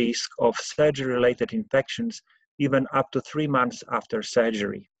the risk of surgery-related infections even up to 3 months after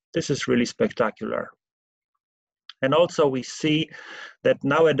surgery. This is really spectacular. And also we see that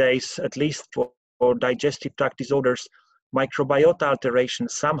nowadays, at least for digestive tract disorders, microbiota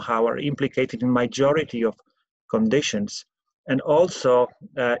alterations somehow are implicated in majority of conditions. And also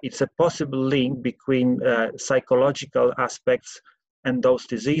it's a possible link between psychological aspects and those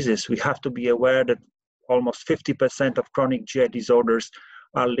diseases. We have to be aware that almost 50% of chronic GI disorders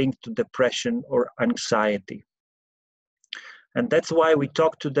are linked to depression or anxiety. And that's why we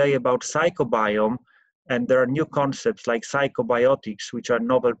talk today about psychobiome, and there are new concepts like psychobiotics, which are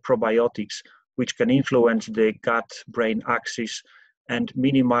novel probiotics, which can influence the gut-brain axis and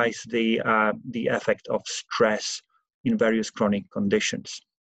minimize the effect of stress in various chronic conditions.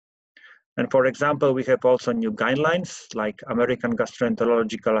 And for example, we have also new guidelines like American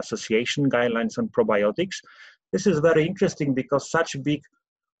Gastroenterological Association guidelines on probiotics. This is very interesting because such a big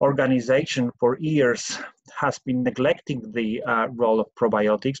organization for years has been neglecting the role of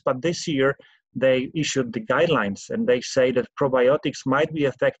probiotics, but this year they issued the guidelines and they say that probiotics might be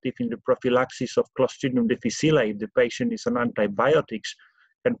effective in the prophylaxis of Clostridium difficile if the patient is on antibiotics,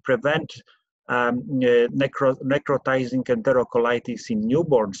 can prevent necrotizing enterocolitis in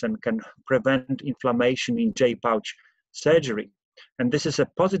newborns and can prevent inflammation in J-pouch surgery. And this is a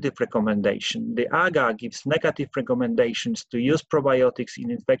positive recommendation. The AGA gives negative recommendations to use probiotics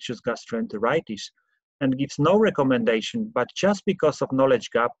in infectious gastroenteritis and gives no recommendation, but just because of knowledge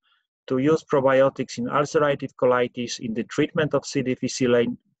gap, to use probiotics in ulcerative colitis, in the treatment of C. difficile,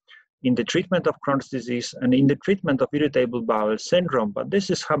 in the treatment of Crohn's disease, and in the treatment of irritable bowel syndrome. But this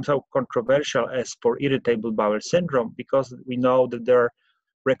is somehow controversial as for irritable bowel syndrome, because we know that there are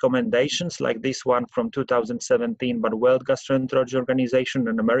recommendations like this one from 2017 by the World Gastroenterology Organization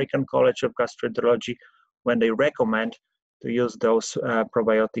and American College of Gastroenterology, when they recommend to use those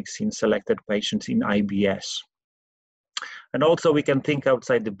probiotics in selected patients in IBS. And also we can think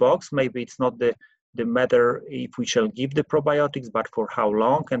outside the box. Maybe it's not the matter if we shall give the probiotics, but for how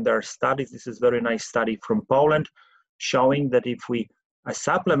long. And there are studies, this is a very nice study from Poland, showing that if we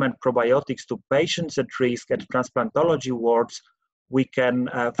supplement probiotics to patients at risk at transplantology wards, we can,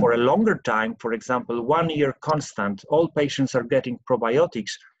 for a longer time, for example, 1 year constant, all patients are getting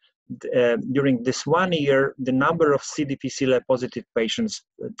probiotics. During this 1 year, the number of C. difficile positive patients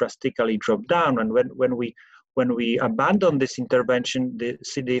drastically dropped down. And when we abandon this intervention, the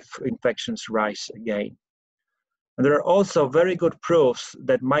C. diff infections rise again. And there are also very good proofs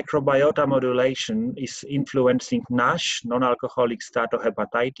that microbiota modulation is influencing NASH, non-alcoholic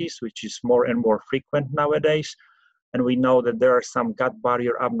steatohepatitis, which is more and more frequent nowadays. And we know that there are some gut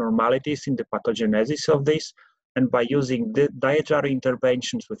barrier abnormalities in the pathogenesis of this. And by using the dietary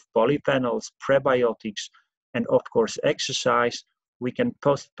interventions with polyphenols, prebiotics, and of course exercise, we can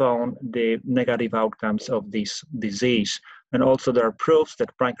postpone the negative outcomes of this disease. And also there are proofs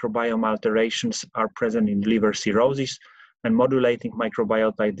that microbiome alterations are present in liver cirrhosis, and modulating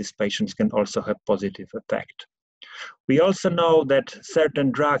microbiota in these patients can also have positive effect. We also know that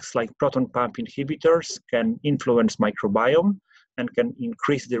certain drugs like proton pump inhibitors can influence microbiome and can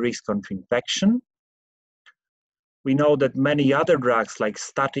increase the risk of infection. We know that many other drugs like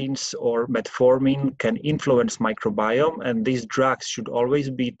statins or metformin can influence microbiome, and these drugs should always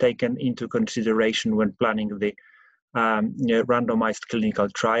be taken into consideration when planning the randomized clinical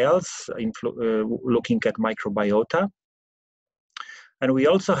trials, looking at microbiota. And we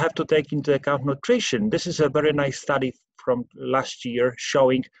also have to take into account nutrition. This is a very nice study from last year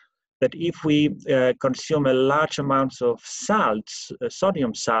showing that if we consume a large amounts of salts,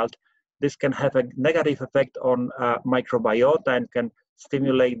 sodium salt, this can have a negative effect on microbiota and can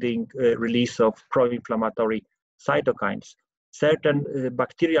stimulate the release of pro-inflammatory cytokines. Certain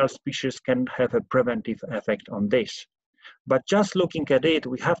bacterial species can have a preventive effect on this. But just looking at it,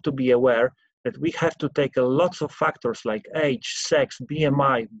 we have to be aware that we have to take lots of factors like age, sex,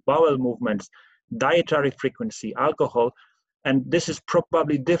 BMI, bowel movements, dietary frequency, alcohol, and this is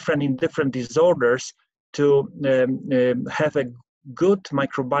probably different in different disorders to have a good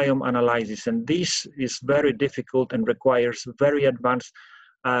microbiome analysis, and this is very difficult and requires very advanced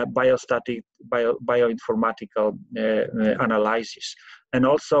bioinformatical analysis. And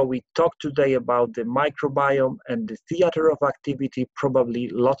also we talked today about the microbiome and the theater of activity. Probably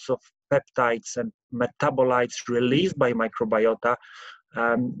lots of peptides and metabolites released by microbiota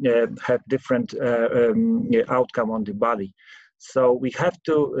have different outcome on the body. So we have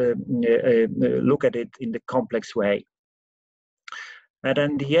to look at it in the complex way. And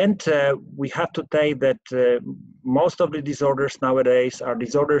in the end, we have to say that most of the disorders nowadays are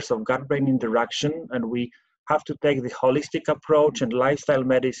disorders of gut-brain interaction, and we have to take the holistic approach, and lifestyle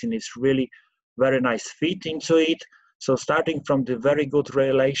medicine is really very nice fit into it. So starting from the very good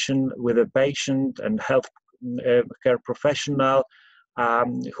relation with the patient and health care professional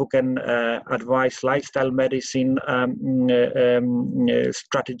who can advise lifestyle medicine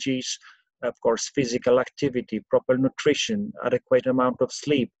strategies, of course, physical activity, proper nutrition, adequate amount of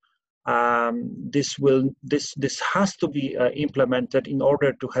sleep. This has to be implemented in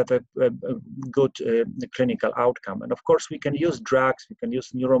order to have a good clinical outcome. And of course, we can use drugs, we can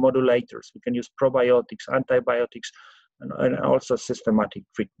use neuromodulators, we can use probiotics, antibiotics, and also systematic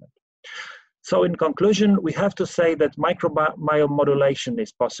treatment. So in conclusion, we have to say that microbiome modulation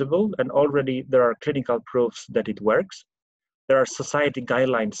is possible, and already there are clinical proofs that it works. There are society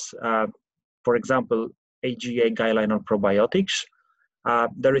guidelines, for example, AGA guideline on probiotics.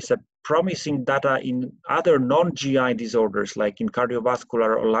 There is a promising data in other non-GI disorders, like in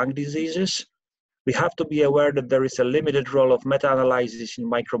cardiovascular or lung diseases. We have to be aware that there is a limited role of meta-analysis in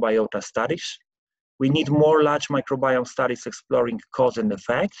microbiota studies. We need more large microbiome studies exploring cause and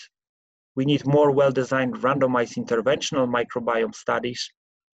effect. We need more well-designed randomized interventional microbiome studies.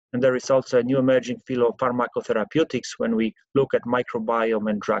 And there is also a new emerging field of pharmacotherapeutics when we look at microbiome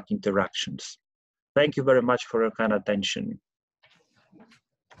and drug interactions. Thank you very much for your kind attention.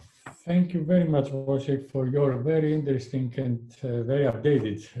 Thank you very much, Wojciech, for your very interesting and very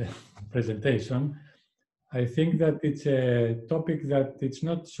updated presentation. I think that it's a topic that it's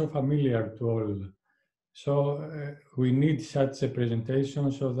not so familiar to all. So we need such a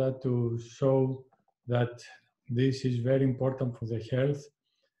presentation so that to show that this is very important for the health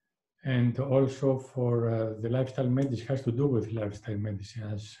and also for the lifestyle medicine. It has to do with lifestyle medicine,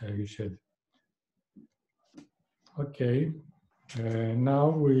 as you said. Okay, now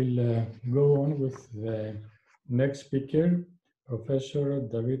we'll go on with the next speaker, Professor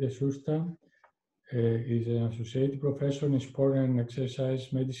David Sousta. Is an associate professor in sport and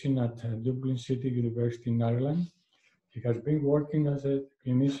exercise medicine at Dublin City University in Ireland. He has been working as a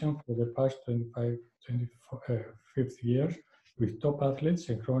clinician for the past 25 years with top athletes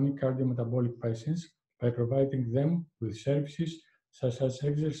and chronic cardiometabolic patients by providing them with services such as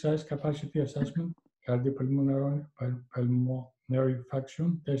exercise capacity assessment, cardiopulmonary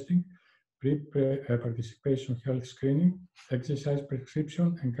function testing, pre-participation health screening, exercise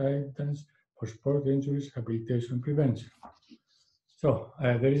prescription, and guidance for sport injuries, rehabilitation, prevention. So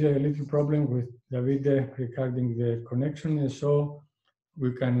there is a little problem with David regarding the connection, and so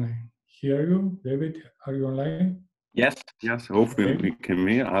we can hear you. David, are you online? Yes, hopefully Okay. we can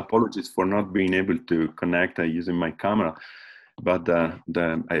hear. Apologies for not being able to connect using my camera, but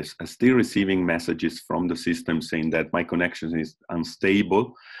I'm still receiving messages from the system saying that my connection is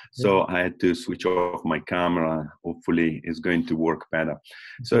unstable. So I had to switch off my camera. Hopefully it's going to work better.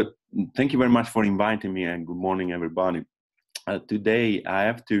 So thank you very much for inviting me, and good morning, everybody. Today I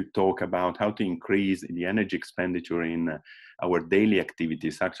have to talk about how to increase the energy expenditure in our daily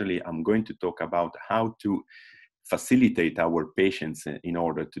activities. Actually, I'm going to talk about how to facilitate our patients in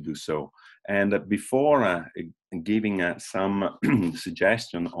order to do so. And before giving some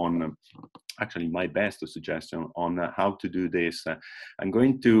suggestion on, actually my best suggestion on how to do this, I'm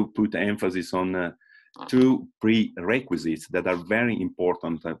going to put emphasis on two prerequisites that are very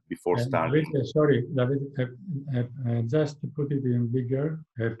important before starting. David, sorry, David, just to put it in bigger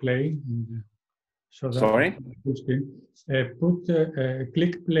play. So that Sorry?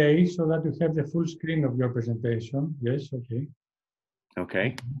 Click play so that you have the full screen of your presentation. Yes, okay.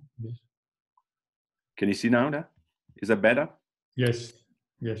 Okay. Yes. Can you see now that? Is that better? Yes,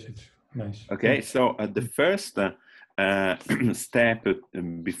 it's nice. Okay, so the first step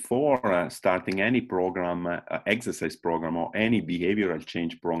before starting any program, exercise program, or any behavioral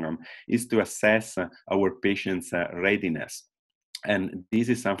change program is to assess our patient's readiness. And this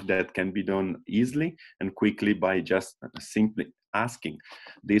is something that can be done easily and quickly by just simply asking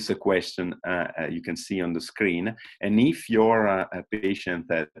this question you can see on the screen. And if your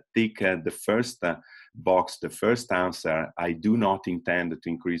patient tick the first box, the first answer, I do not intend to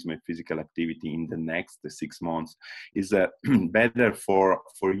increase my physical activity in the next 6 months, is better for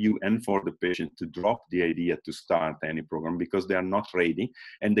you and for the patient to drop the idea to start any program, because they are not ready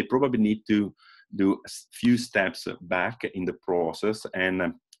and they probably need to do a few steps back in the process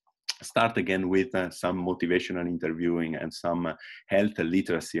and start again with some motivational interviewing and some health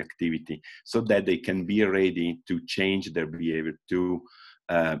literacy activity, so that they can be ready to change their behavior, to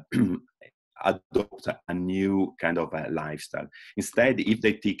adopt a new kind of lifestyle. Instead, if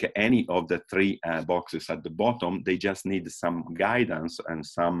they tick any of the three boxes at the bottom, they just need some guidance and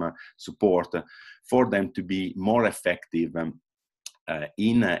some support for them to be more effective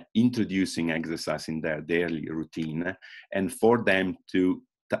in introducing exercise in their daily routine, and for them to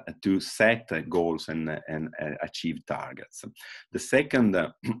set goals and achieve targets. The second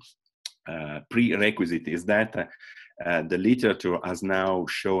prerequisite is that the literature has now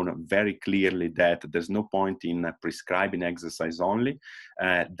shown very clearly that there's no point in prescribing exercise only.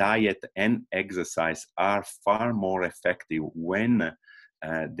 Diet and exercise are far more effective when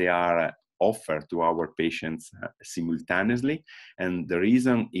they are offered to our patients simultaneously. And the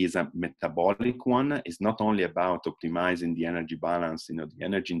reason is a metabolic one. It's not only about optimizing the energy balance, the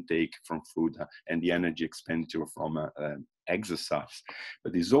energy intake from food and the energy expenditure from exercise,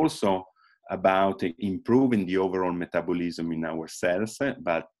 but it's also about improving the overall metabolism in our cells,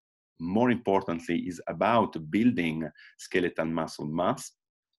 but more importantly is about building skeletal muscle mass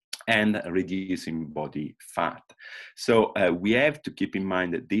and reducing body fat. So we have to keep in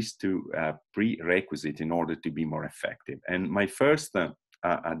mind that these two prerequisites in order to be more effective. And my first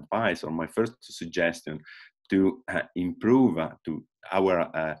advice, or my first suggestion to improve to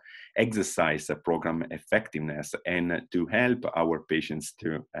our exercise program effectiveness and to help our patients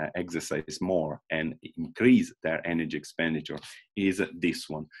to exercise more and increase their energy expenditure is this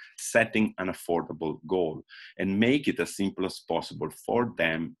one: setting an affordable goal and make it as simple as possible for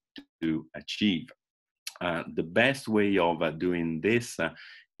them to achieve. The best way of doing this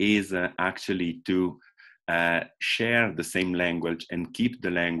is actually to share the same language and keep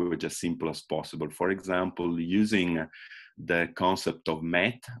the language as simple as possible. For example, using the concept of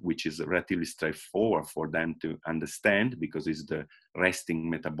MET, which is relatively straightforward for them to understand because it's the resting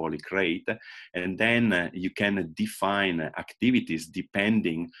metabolic rate. And then you can define activities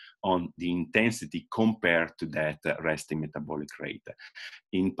depending on the intensity compared to that resting metabolic rate.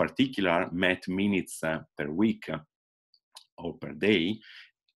 In particular, MET minutes per week or per day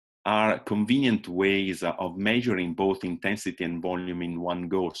are convenient ways of measuring both intensity and volume in one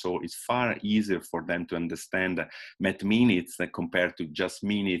go. So it's far easier for them to understand MET minutes compared to just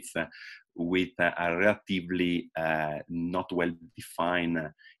minutes with a relatively not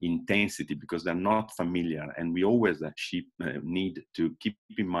well-defined intensity, because they're not familiar. And we always need to keep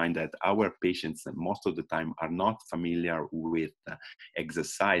in mind that our patients most of the time are not familiar with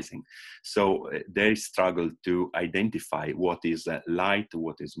exercising. So they struggle to identify what is light,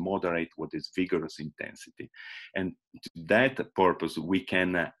 what is moderate, what is vigorous intensity. And to that purpose, we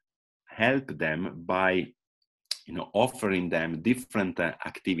can help them by offering them different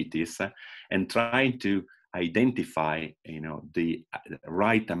activities and trying to identify, the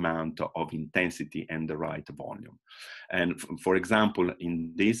right amount of intensity and the right volume. And for example,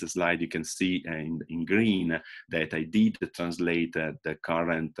 in this slide, you can see in green that I did translate the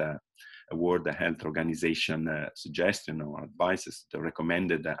current World Health Organization suggestion or advices, the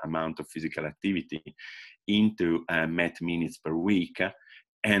recommended amount of physical activity into MET minutes per week.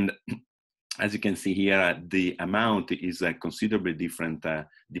 And as you can see here, the amount is considerably different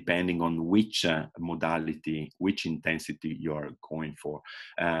depending on which modality, which intensity you're going for.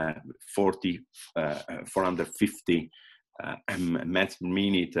 450 MET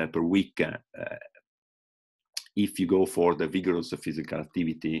minute per week if you go for the vigorous physical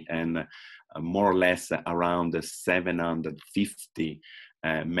activity, and more or less around 750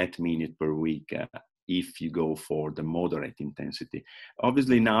 MET minute per week if you go for the moderate intensity.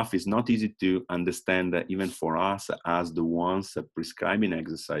 Obviously enough, it's not easy to understand even for us as the ones prescribing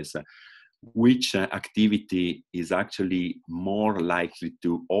exercise, which activity is actually more likely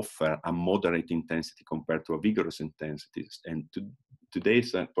to offer a moderate intensity compared to a vigorous intensity. And to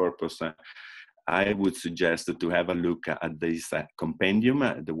today's purpose, I would suggest to have a look at this compendium,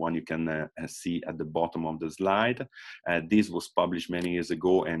 the one you can see at the bottom of the slide. This was published many years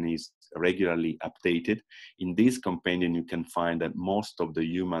ago and is regularly updated. In this compendium, you can find that most of the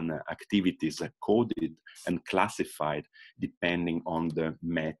human activities are coded and classified depending on the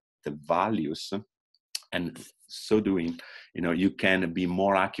MET values. And so doing, you can be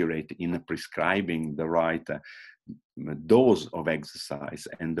more accurate in prescribing the right dose of exercise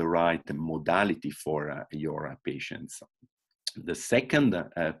and the right modality for your patients. The second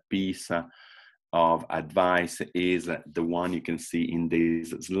piece of advice is the one you can see in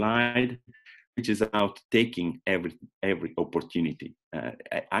this slide, which is about taking every opportunity.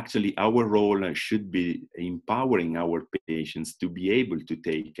 Actually, our role should be empowering our patients to be able to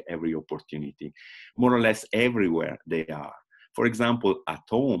take every opportunity, more or less everywhere they are. For example, at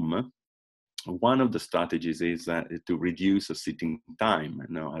home, one of the strategies is to reduce sitting time,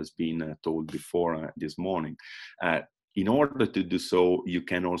 as been told before this morning. In order to do so, you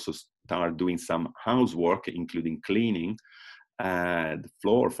can also start doing some housework, including cleaning the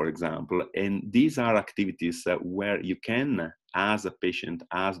floor, for example. And these are activities where you can, as a patient,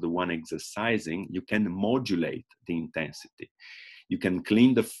 as the one exercising, you can modulate the intensity. You can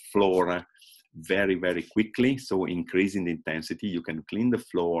clean the floor very, very quickly, so increasing the intensity. You can clean the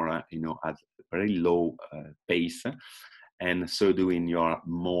floor, at very low pace, and so doing you're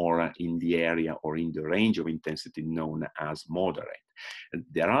more in the area or in the range of intensity known as moderate.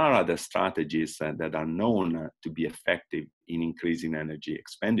 There are other strategies that are known to be effective in increasing energy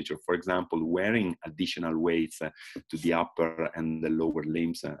expenditure. For example, wearing additional weights to the upper and the lower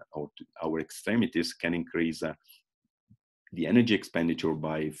limbs or to our extremities can increase the energy expenditure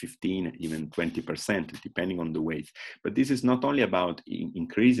by 15, even 20%, depending on the weight. But this is not only about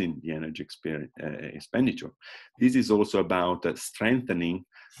increasing the energy expenditure. This is also about strengthening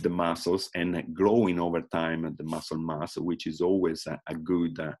the muscles and growing over time the muscle mass, which is always a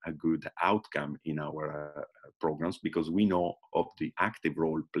good outcome in our programs, because we know of the active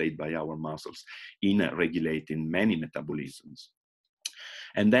role played by our muscles in regulating many metabolisms.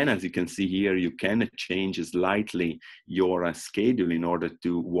 And then, as you can see here, you can change slightly your schedule in order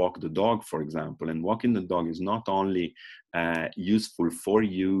to walk the dog, for example. And walking the dog is not only useful for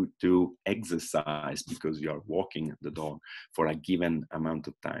you to exercise because you're walking the dog for a given amount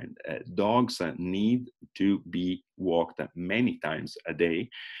of time. Dogs need to be walked many times a day.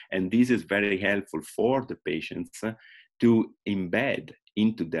 And this is very helpful for the patients to embed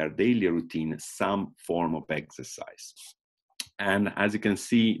into their daily routine some form of exercise. And as you can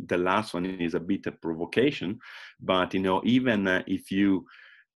see, the last one is a bit of provocation, but even if you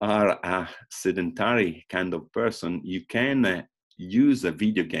are a sedentary kind of person, you can use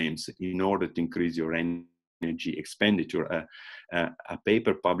video games in order to increase your energy expenditure. A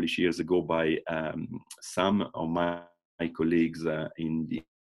paper published years ago by some of my colleagues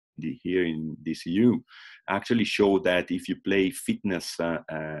here in DCU actually show that if you play fitness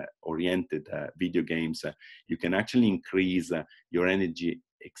oriented video games, you can actually increase your energy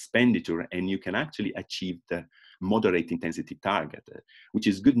expenditure, and you can actually achieve the moderate intensity target, which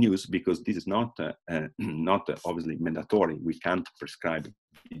is good news, because this is not obviously mandatory. We can't prescribe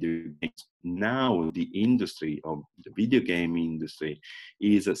video games. Now the industry of the video game industry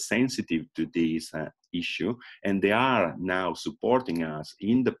is sensitive to this issue, and they are now supporting us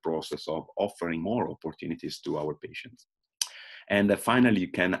in the process of offering more opportunities to our patients. And finally,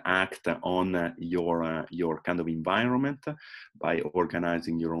 you can act on your kind of environment by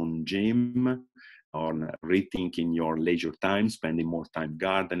organizing your own gym, on rethinking your leisure time, spending more time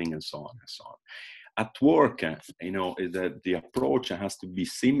gardening, and so on and so on. At work, the approach has to be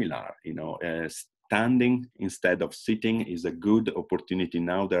similar. Standing instead of sitting is a good opportunity.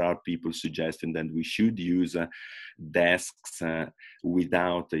 Now there are people suggesting that we should use desks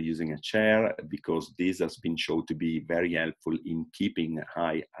without using a chair, because this has been shown to be very helpful in keeping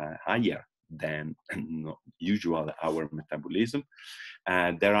higher than usual our metabolism.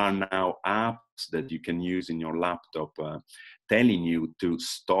 There are now apps that you can use in your laptop telling you to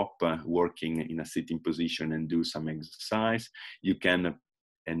stop working in a sitting position and do some exercise. You can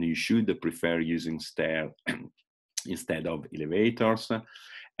and you should prefer using stairs instead of elevators.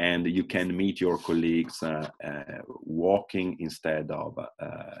 And you can meet your colleagues walking instead of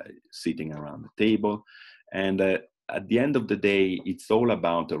sitting around the table. And at the end of the day, it's all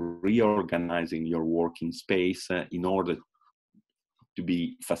about reorganizing your working space in order to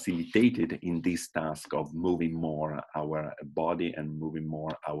be facilitated in this task of moving more our body and moving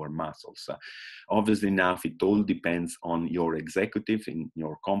more our muscles. Obviously enough, it all depends on your executive in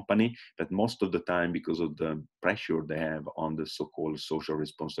your company, but most of the time, because of the pressure they have on the so-called social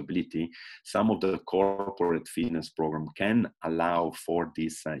responsibility, some of the corporate fitness program can allow for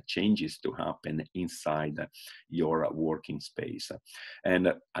these changes to happen inside your working space.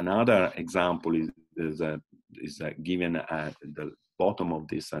 And another example is given at the bottom of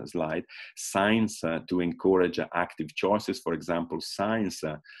this slide, signs to encourage active choices. For example, signs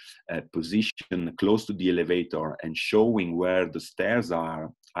position close to the elevator and showing where the stairs are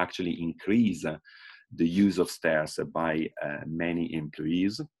actually increase the use of stairs by many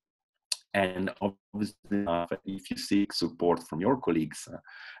employees. And obviously, if you seek support from your colleagues,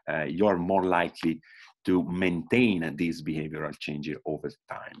 you are more likely to maintain this behavioral change over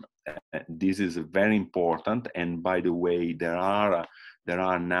time. This is very important. And by the way, there are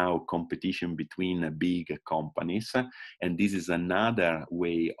now competition between big companies, and this is another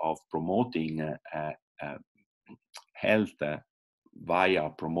way of promoting health via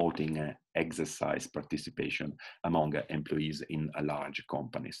promoting exercise participation among employees in large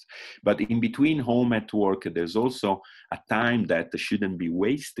companies. But in between home at work, there's also a time that shouldn't be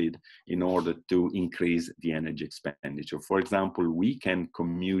wasted in order to increase the energy expenditure. For example, we can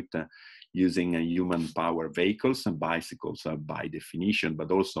commute using human power vehicles and bicycles by definition,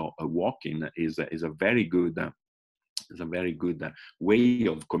 but also walking is a very good way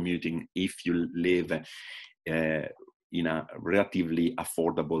of commuting if you live in a relatively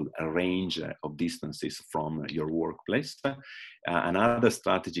affordable range of distances from your workplace. Another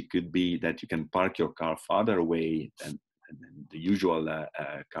strategy could be that you can park your car farther away than the usual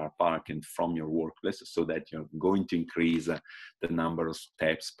car parking from your workplace, so that you're going to increase the number of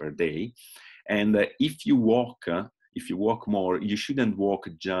steps per day. And if you walk more, you shouldn't walk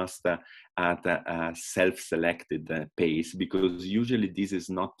just at a self-selected pace, because usually this is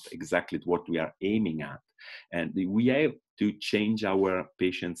not exactly what we are aiming at. And we have to change our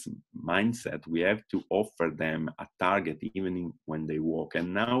patients' mindset. We have to offer them a target even when they walk.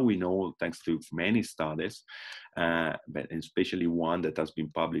 And now we know, thanks to many studies, but especially one that has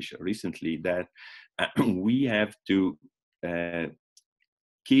been published recently, that we have to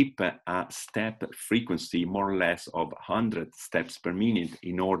keep a step frequency more or less of 100 steps per minute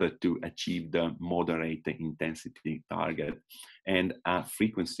in order to achieve the moderate intensity target, and a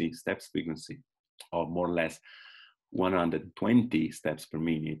steps frequency of more or less 120 steps per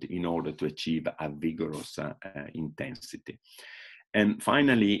minute in order to achieve a vigorous intensity. And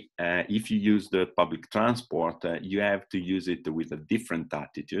finally, if you use the public transport, you have to use it with a different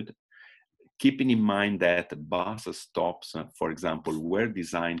attitude. keeping in mind that bus stops, for example, were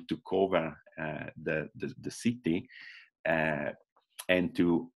designed to cover the city and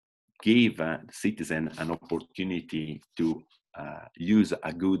to give the citizen an opportunity to use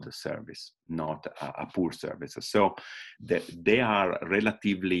a good service, not a poor service. So they are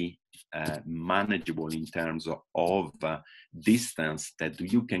relatively manageable in terms of distance that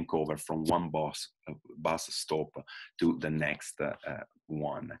you can cover from one bus stop to the next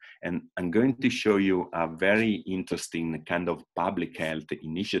one. And I'm going to show you a very interesting kind of public health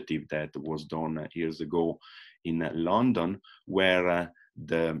initiative that was done years ago in London, where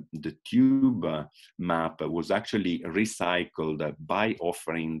the tube map was actually recycled by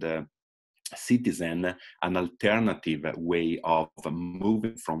offering the citizen an alternative way of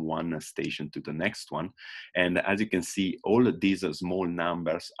moving from one station to the next one. And as you can see, all of these small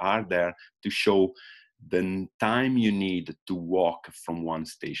numbers are there to show the time you need to walk from one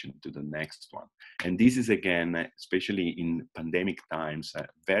station to the next one. And this is, again, especially in pandemic times,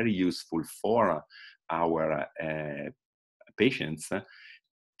 very useful for our patients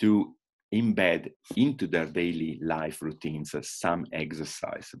to embed into their daily life routines some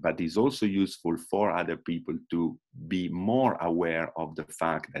exercise, but it's also useful for other people to be more aware of the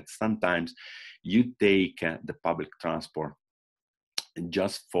fact that sometimes you take the public transport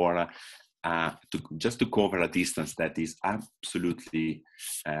just for just to cover a distance that is absolutely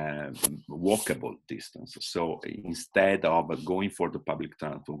walkable distance. So instead of going for the public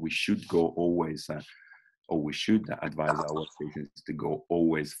transport, we should go always or we should advise our patients to go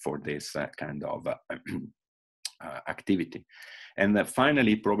always for this kind of activity. And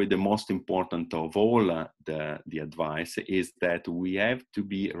finally, probably the most important of all the advice is that we have to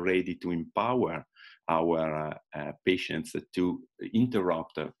be ready to empower our patients to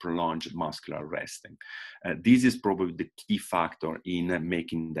interrupt prolonged muscular resting. This is probably the key factor in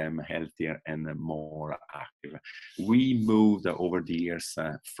making them healthier and more active. We moved over the years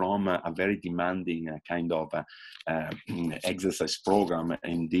from a very demanding kind of exercise program.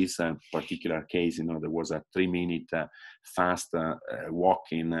 In this particular case, there was a 3-minute fast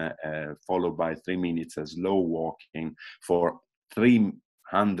walking followed by 3 minutes slow walking for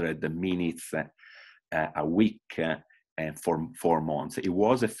 300 minutes a week for 4 months. It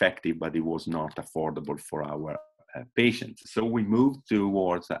was effective, but it was not affordable for our patients. So we moved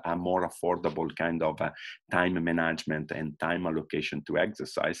towards a more affordable kind of time management and time allocation to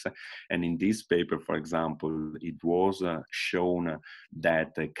exercise. And in this paper, for example, it was shown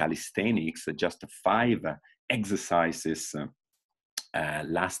that calisthenics, just 5 exercises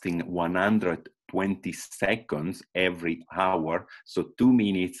lasting 120 seconds every hour, so 2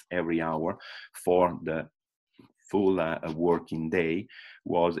 minutes every hour for the full working day,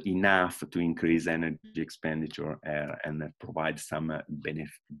 was enough to increase energy expenditure and provide some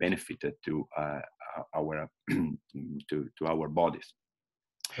benefit to our to our bodies.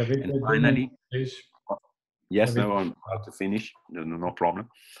 And finally, yes, no, I'm about to finish. No problem.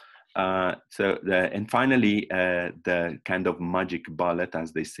 And finally, the kind of magic bullet,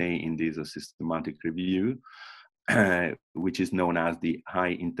 as they say in this systematic review, which is known as the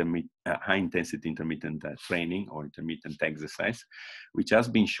high-intensity intermittent training or intermittent exercise, which has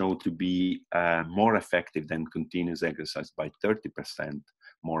been shown to be more effective than continuous exercise by 30%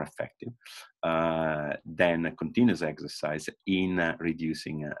 more effective than continuous exercise in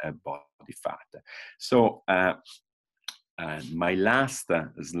reducing body fat. So my last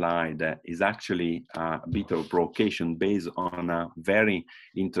slide is actually a bit of a provocation based on a very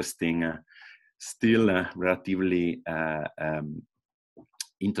interesting, still relatively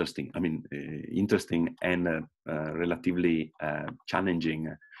interesting and relatively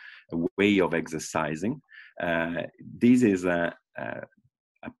challenging way of exercising. This is a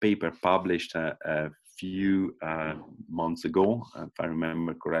paper published a few months ago. If I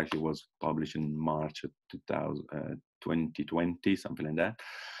remember correctly, it was published in March 2020, something like that.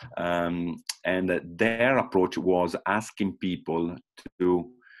 And their approach was asking people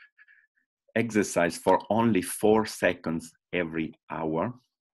to exercise for only 4 seconds every hour.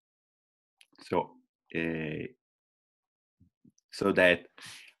 So, so that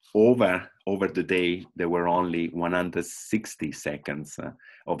over the day, there were only 160 seconds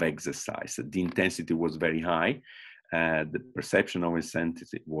of exercise. The intensity was very high. The perception of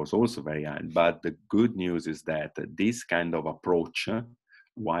intensity was also very high. But the good news is that this kind of approach,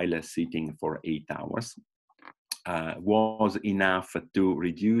 while sitting for 8 hours, was enough to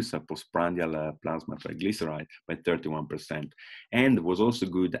reduce postprandial plasma triglyceride by 31%, and was also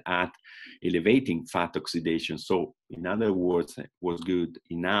good at elevating fat oxidation. So in other words, it was good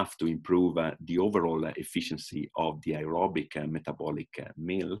enough to improve the overall efficiency of the aerobic metabolic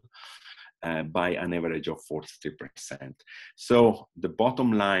mill. by an average of 43%. So the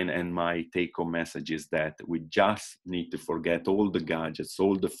bottom line and my take-home message is that we just need to forget all the gadgets,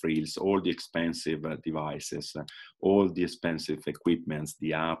 all the frills, all the expensive devices, all the expensive equipments,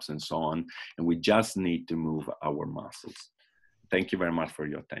 the apps and so on, and we just need to move our muscles. Thank you very much for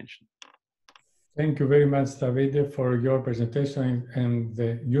your attention. Thank you very much, Davide, for your presentation and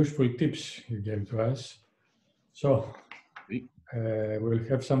the useful tips you gave to us. So we'll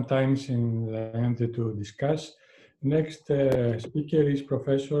have some time in the end to discuss. Next speaker is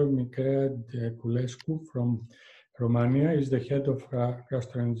Professor Mieghem from Romania. He's the head of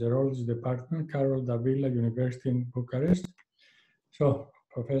gastroenterology department, Carol Davila University in Bucharest. So,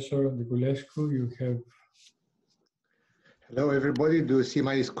 Professor Mieghem, you have. Hello, everybody. Do you see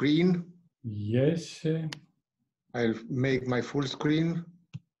my screen? Yes. I'll make my full screen.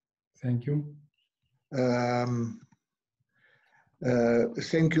 Thank you.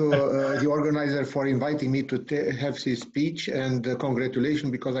 Thank you, the organizer, for inviting me to have this speech, and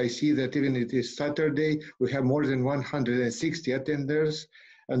congratulations, because I see that even it is Saturday, we have more than 160 attenders.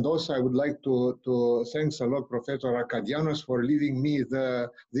 And also I would like to thank a lot Professor Arkadianos for leaving me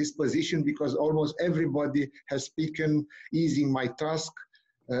this position, because almost everybody has spoken, easing my task.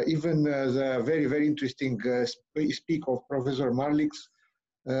 Even the very, very interesting speak of Professor Marlix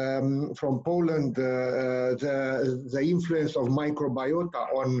from Poland, the influence of microbiota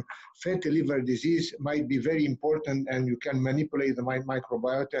on fatty liver disease might be very important, and you can manipulate the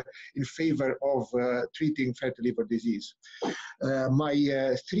microbiota in favor of treating fatty liver disease. My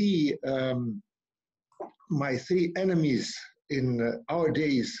three enemies in our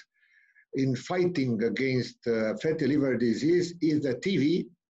days in fighting against fatty liver disease is the TV,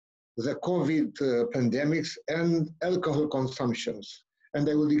 the COVID pandemics, and alcohol consumptions. And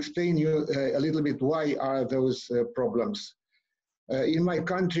I will explain you a little bit why are those problems. In my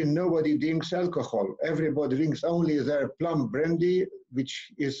country, nobody drinks alcohol. Everybody drinks only their plum brandy,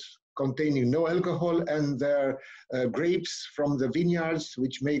 which is containing no alcohol, and their grapes from the vineyards,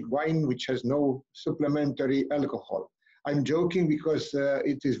 which make wine, which has no supplementary alcohol. I'm joking, because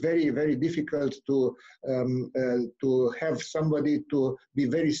it is very, very difficult to have somebody to be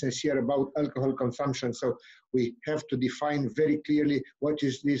very sincere about alcohol consumption. So we have to define very clearly what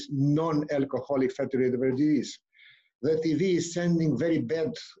is this non-alcoholic fatty liver disease. The TV is sending very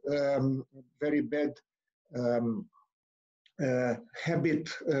bad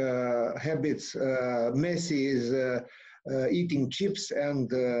habits. Messi is eating chips,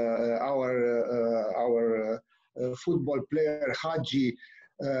 and our football player Haji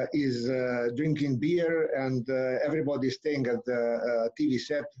is drinking beer, and everybody is staying at the TV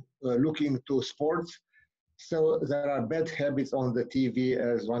set looking to sports. So there are bad habits on the TV,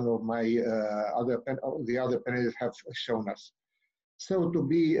 as one of my other panelists have shown us. So to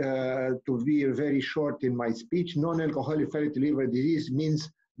be very short in my speech, non-alcoholic fatty liver disease means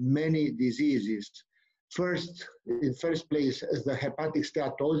many diseases. First, in first place, is the hepatic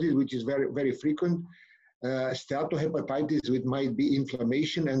steatosis, which is very, very frequent. Steatohepatitis, which might be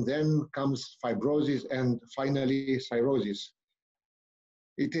inflammation, and then comes fibrosis, and finally cirrhosis.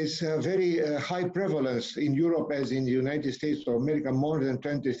 It is a very high prevalence in Europe as in the United States of America, more than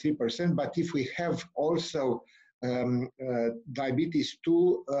 23%. But if we have also diabetes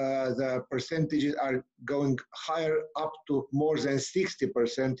too, the percentages are going higher, up to more than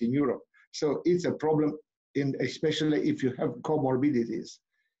 60% in Europe. So it's a problem, especially if you have comorbidities.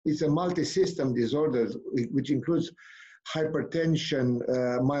 It's a multi-system disorder, which includes hypertension,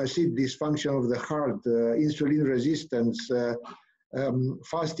 myocyte dysfunction of the heart, insulin resistance,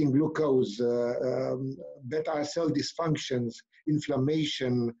 fasting glucose, beta cell dysfunctions,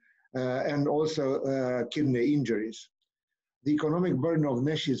 inflammation, and also kidney injuries. The economic burden of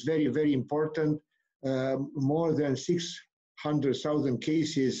NASH is very, very important. More than 600,000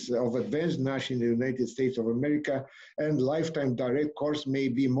 cases of advanced NASH in the United States of America, and lifetime direct cost may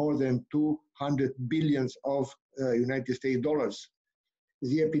be more than 200 billion of United States dollars.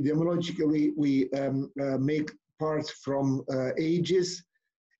 The epidemiologically, we make parts from ages.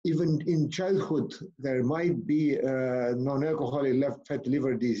 Even in childhood, there might be non-alcoholic fatty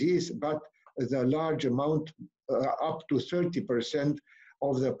liver disease, but the large amount, up to 30%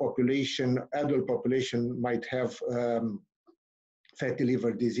 of the population, adult population, might have fatty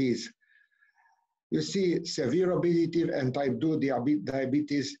liver disease. You see, severe obesity and type 2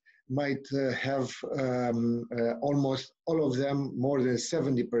 diabetes might have almost all of them, more than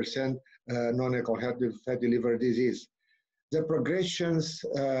 70% non-alcoholic fatty liver disease. The progressions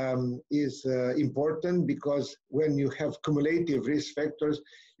is important, because when you have cumulative risk factors,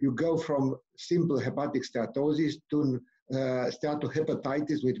 you go from simple hepatic steatosis to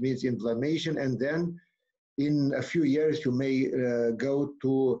steatohepatitis, which means inflammation, and then in a few years you may go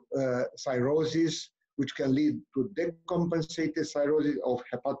to cirrhosis, which can lead to decompensated cirrhosis of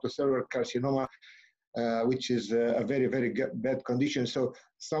hepatocellular carcinoma, which is a very, very bad condition. So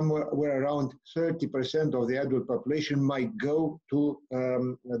somewhere around 30% of the adult population might go to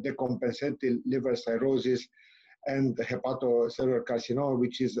decompensated liver cirrhosis and hepatocellular carcinoma,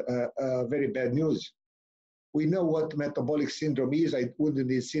 which is very bad news. We know what metabolic syndrome is. I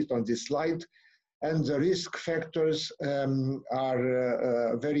wouldn't insist on this slide. And the risk factors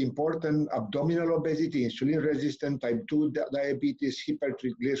are very important: abdominal obesity, insulin-resistant, type 2 diabetes,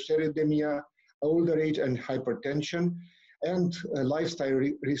 hypertriglyceridemia, older age, and hypertension. And lifestyle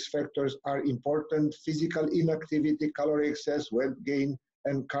risk factors are important: physical inactivity, calorie excess, weight gain,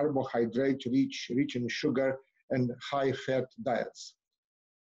 and carbohydrate rich in sugar and high-fat diets.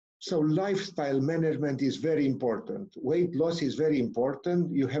 So lifestyle management is very important. Weight loss is very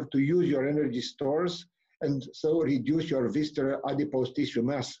important. You have to use your energy stores and so reduce your visceral adipose tissue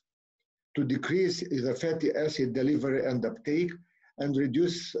mass to decrease the fatty acid delivery and uptake and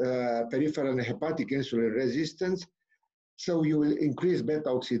reduce peripheral and hepatic insulin resistance. So you will increase beta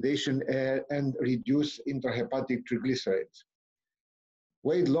oxidation and reduce intrahepatic triglycerides.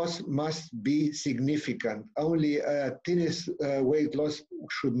 Weight loss must be significant. Only a tiniest weight loss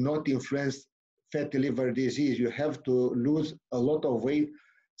should not influence fatty liver disease. You have to lose a lot of weight,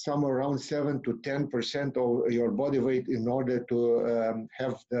 somewhere around 7 to 10% of your body weight, in order to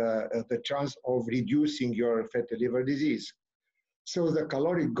have the chance of reducing your fatty liver disease. So the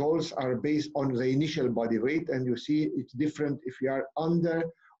caloric goals are based on the initial body weight, and you see it's different if you are under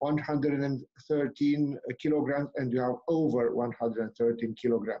 113 kilograms and you have over 113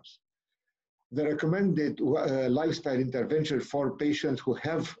 kilograms. The recommended lifestyle intervention for patients who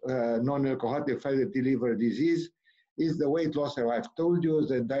have non-alcoholic fatty liver disease is the weight loss that I've told you,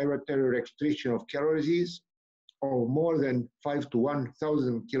 the dietary restriction of calories of more than 5 to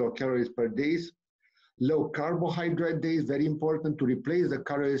 1,000 kilocalories per day, low carbohydrate days, very important to replace the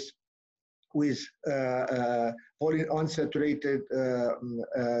calories with polyunsaturated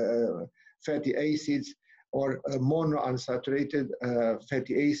fatty acids or monounsaturated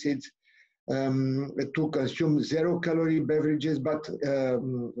fatty acids, to consume zero-calorie beverages, but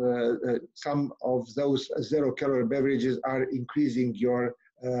some of those zero-calorie beverages are increasing your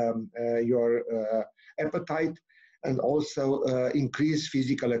appetite, and also increase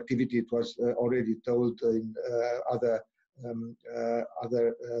physical activity. It was already told in other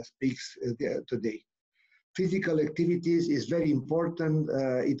speaks today. Physical activities is very important.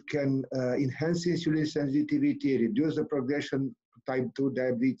 It can enhance insulin sensitivity, reduce the progression to type 2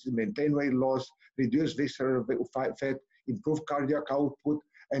 diabetes, maintain weight loss, reduce visceral fat, improve cardiac output,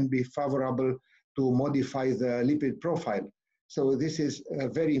 and be favorable to modify the lipid profile. So this is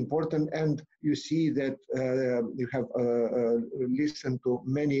very important, and you see that you have listened to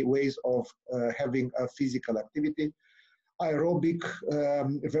many ways of having a physical activity. Aerobic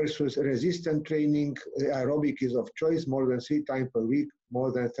versus resistant training. Aerobic is of choice, more than 3 times per week,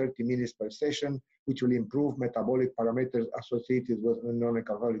 more than 30 minutes per session, which will improve metabolic parameters associated with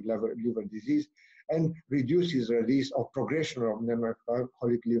non-alcoholic liver disease and reduces the risk of progression of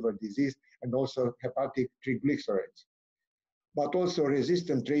non-alcoholic liver disease and also hepatic triglycerides. But also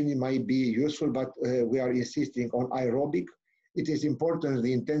resistant training might be useful, but we are insisting on aerobic. It is important,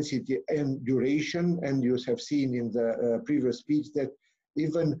 the intensity and duration, and you have seen in the previous speech that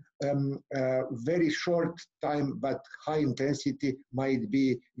even very short time but high intensity might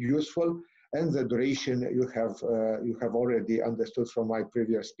be useful, and the duration you have already understood from my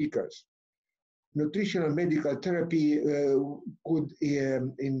previous speakers. Nutritional medical therapy could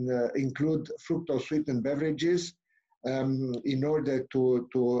include fructose sweetened beverages in order to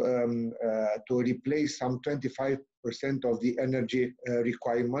replace some 25% of the energy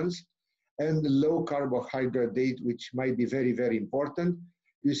requirements, and low carbohydrate diet, which might be very, very important.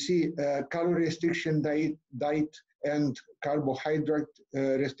 You see calorie restriction diet and carbohydrate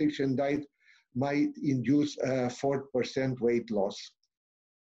restriction diet might induce 4% weight loss.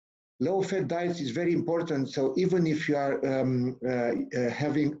 Low fat diet is very important. So even if you are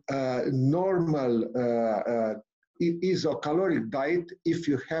having a normal isocaloric diet, if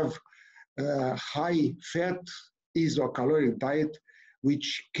you have high fat isocaloric diet,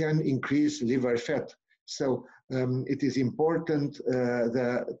 which can increase liver fat. So it is important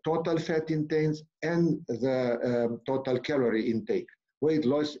the total fat intake and the total calorie intake. Weight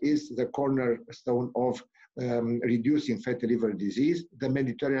loss is the cornerstone of reducing fatty liver disease. The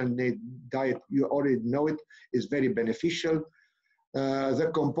Mediterranean diet, you already know it, is very beneficial.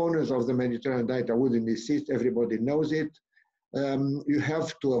 The components of the Mediterranean diet, I wouldn't insist, everybody knows it. You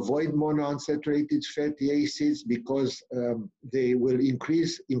have to avoid monounsaturated fatty acids because they will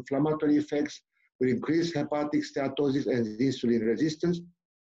increase inflammatory effects, will increase hepatic steatosis and insulin resistance.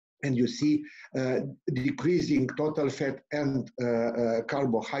 And you see decreasing total fat and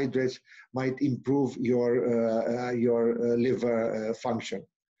carbohydrates might improve your liver function.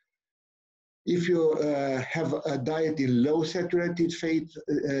 If you have a diet in low saturated fat,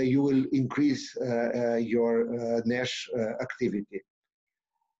 you will increase your NASH activity.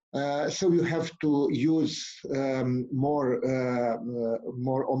 So you have to use more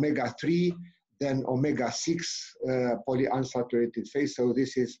omega-3 than omega-6 polyunsaturated fats. So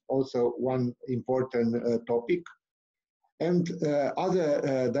this is also one important topic. And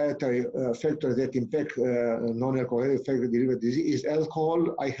other dietary factors that impact non-alcoholic fatty liver disease is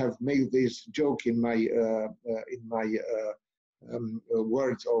alcohol. I have made this joke in my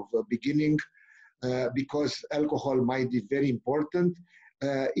words of beginning because alcohol might be very important.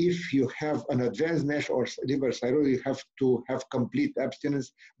 If you have an advanced NASH or liver cirrhosis, you have to have complete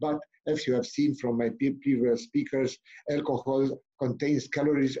abstinence. But as you have seen from my previous speakers, alcohol contains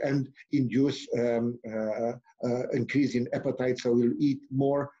calories and induce increase in appetite. So you'll eat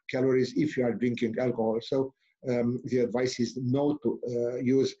more calories if you are drinking alcohol. So the advice is not to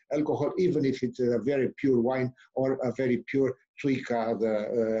use alcohol, even if it's a very pure wine or a very pure Troika,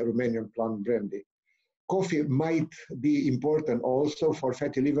 the Romanian plant brandy. Coffee might be important also for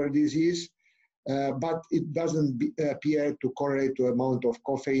fatty liver disease, but it doesn't appear to correlate to amount of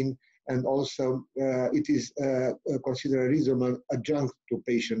caffeine, and also it is considered a reasonable adjunct to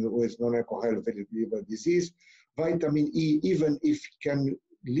patients with non-alcoholic fatty liver disease. Vitamin E, even if can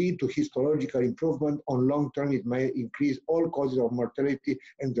lead to histological improvement, on long term it may increase all causes of mortality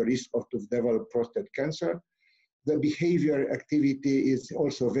and the risk of to develop prostate cancer. The behavior activity is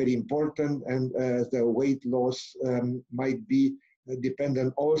also very important, and the weight loss might be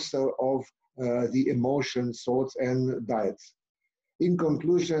dependent also of the emotions, thoughts, and diets. In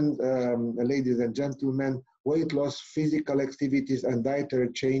conclusion, ladies and gentlemen, weight loss, physical activities, and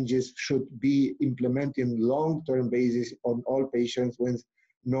dietary changes should be implemented in long-term basis on all patients with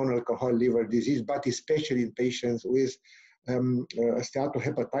non-alcoholic liver disease, but especially in patients with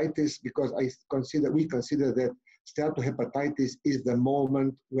steatohepatitis, because we consider that steatohepatitis is the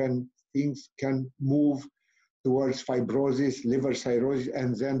moment when things can move towards fibrosis, liver cirrhosis,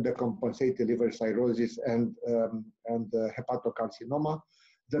 and then the compensated liver cirrhosis and hepatocarcinoma.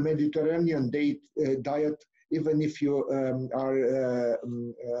 The Mediterranean diet, even if you are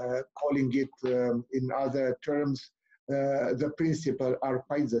calling it in other terms, the principles are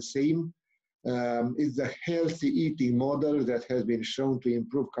quite the same. It's a healthy eating model that has been shown to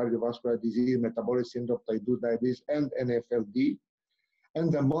improve cardiovascular disease, metabolic syndrome, type 2 diabetes, and NAFLD.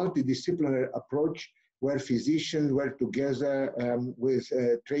 And the multidisciplinary approach where physicians work together with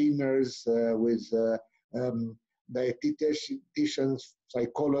trainers, with dietitians,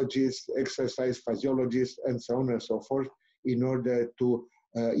 psychologists, exercise physiologists, and so on and so forth, in order to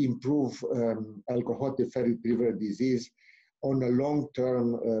improve alcoholic fatty liver disease on a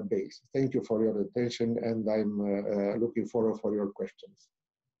long-term base. Thank you for your attention, and I'm looking forward for your questions.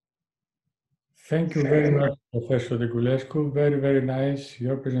 Thank you very much, Professor Degulescu. Very, very nice.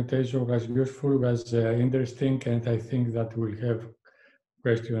 Your presentation was useful, was interesting, and I think that we'll have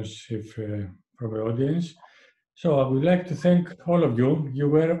questions from the audience. So I would like to thank all of you. You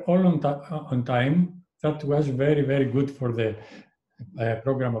were all on time. That was very, very good for the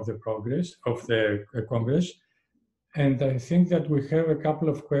program of the Congress. And I think that we have a couple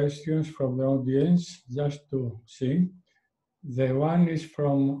of questions from the audience, just to see. The one is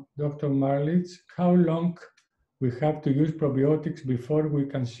from Dr. Marlitz. How long we have to use probiotics before we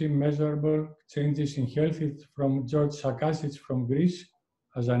can see measurable changes in health? It's from George Sakas, it's from Greece,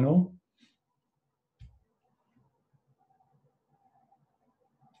 as I know.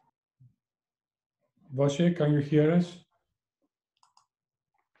 Voshe, can you hear us?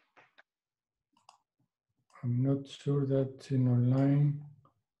 I'm not sure that's in online.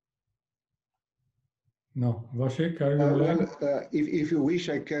 No, Voshe, are you online? If you wish,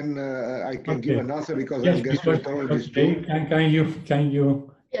 I can Okay. give an answer because yes, I guess because, can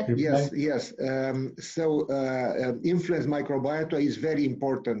you reply? Yes. So influence microbiota is very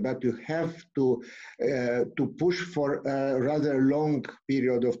important, but you have to push for a rather long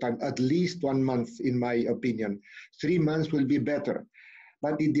period of time, at least 1 month, in my opinion. 3 months will be better.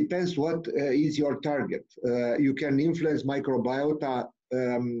 But it depends what is your target. You can influence microbiota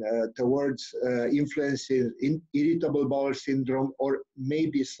towards influencing irritable bowel syndrome, or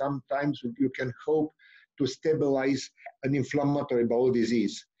maybe sometimes you can hope to stabilize an inflammatory bowel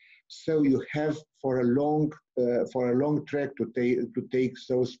disease. So you have for a long track to take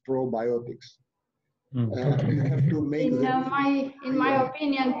those probiotics. You have to make in my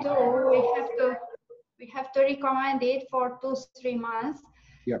opinion too, we have to recommend it for 2-3 months.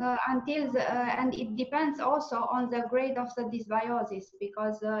 Yeah. And it depends also on the grade of the dysbiosis,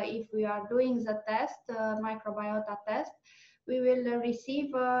 because if we are doing the test, microbiota test, we will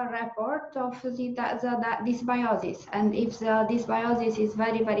receive a report of the dysbiosis, and if the dysbiosis is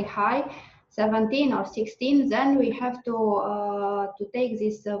very, very high, 17 or 16, then we have to take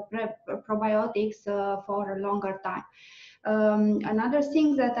these probiotics for a longer time. Another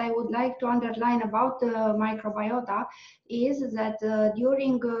thing that I would like to underline about microbiota is that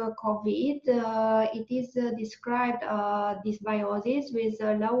during COVID, it is described dysbiosis with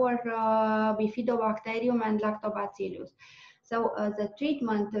lower bifidobacterium and lactobacillus. So the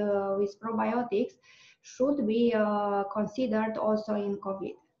treatment with probiotics should be considered also in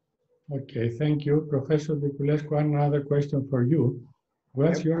COVID. Okay, thank you. Professor Diculescu, another question for you.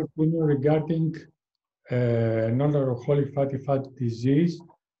 What's your opinion regarding non-alcoholic fatty fat disease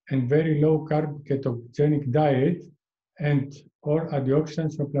and very low carb ketogenic diet and or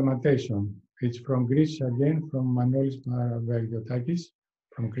antioxidant supplementation? It's from Greece again, from Manolis Maragiotakis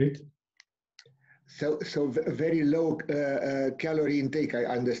from Crete. So very low calorie intake, I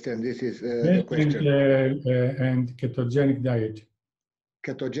understand. This is the question. And ketogenic diet.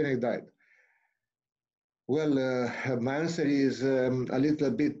 Ketogenic diet. Well, my answer is a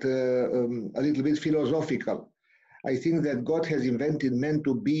little bit philosophical. I think that God has invented men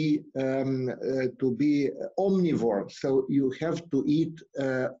to be omnivore. So you have to eat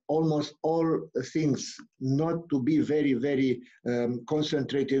almost all things, not to be very, very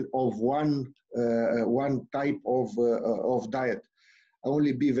concentrated of one type of diet.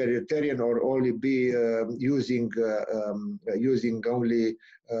 Only be vegetarian or only be using only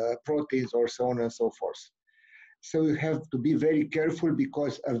proteins or so on and so forth. So you have to be very careful,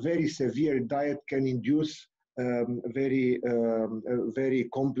 because a very severe diet can induce very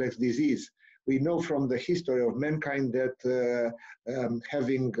complex disease. We know from the history of mankind that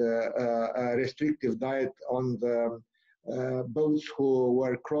having a restrictive diet on the boats who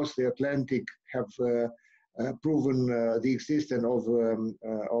were across the Atlantic have proven the existence of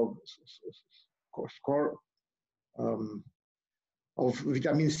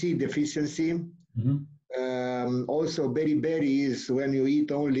vitamin C deficiency. Mm-hmm. Also, beriberi is when you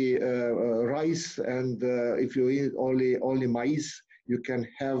eat only rice, and if you eat only maize, you can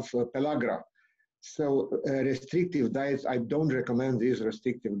have pellagra. So restrictive diets, I don't recommend these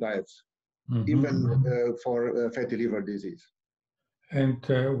restrictive diets, mm-hmm. even for fatty liver disease. And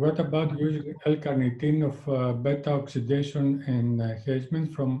what about using L-carnitine of beta oxidation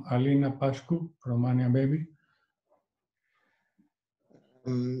enhancement from Alina Pascu from Ania Baby?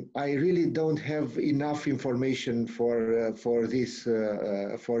 I really don't have enough information for this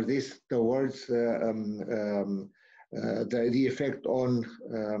towards the effect on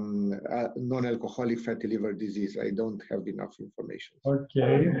non-alcoholic fatty liver disease. I don't have enough information.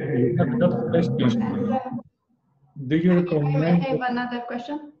 Okay, you have a lot of questions. Do you recommend? I have another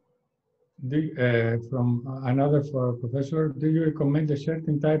question. From another professor. Do you recommend a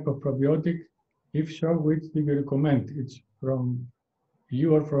certain type of probiotic? If so, which do you recommend? It's from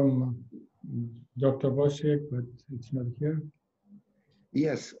you or from Dr. Wojciech, but it's not here.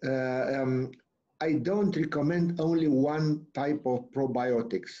 Yes, I don't recommend only one type of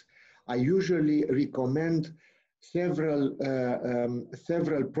probiotics. I usually recommend several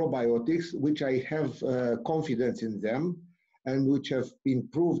probiotics which I have confidence in them and which have been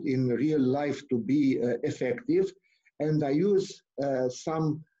proved in real life to be effective. And I use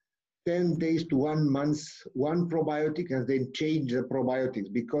some 10 days to 1 month, one probiotic, and then change the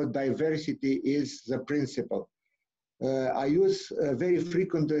probiotics, because diversity is the principle. I use very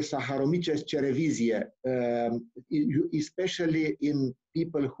frequently Saccharomyces cerevisiae, especially in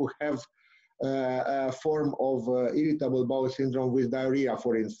people who have a form of irritable bowel syndrome with diarrhea,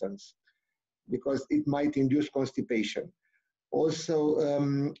 for instance, because it might induce constipation. Also,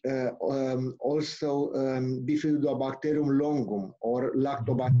 Bifidobacterium longum or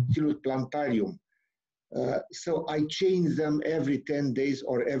Lactobacillus plantarium. So I change them every 10 days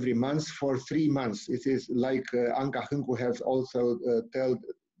or every month for 3 months. It is like Anka Hâncu has also told,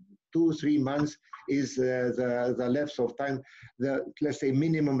 2-3 months is the lapse of time, let's say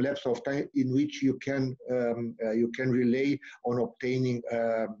minimum lapse of time in which you can rely on obtaining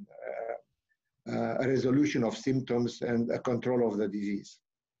a resolution of symptoms and a control of the disease.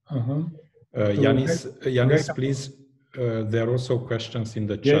 Ioannis, please There are also questions in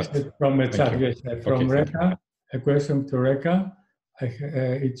the yes, chat. From the chat, yes. From okay, Reka, a question to Reka.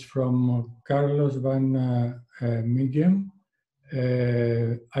 It's from Carlos van Mieghem.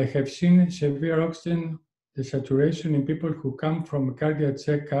 I have seen severe oxygen desaturation in people who come from a cardiac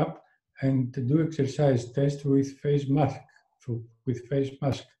checkup and do exercise test with face mask.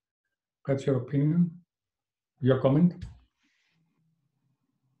 What's your opinion? Your comment?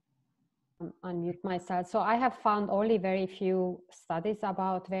 Unmute myself. So I have found only very few studies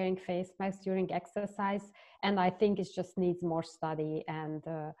about wearing face masks during exercise, and I think it just needs more study and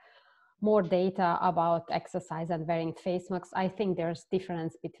more data about exercise and wearing face masks. I think there's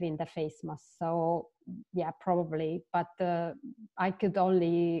difference between the face masks. So yeah, probably, but I could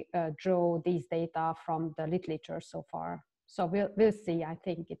only draw these data from the literature so far. So we'll see. I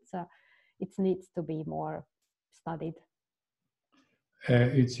think it needs to be more studied.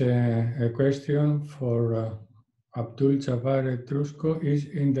 It's a question for Abdul Jabbar Etrusco. Is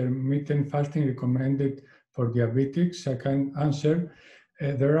intermittent fasting recommended for diabetics? I can answer.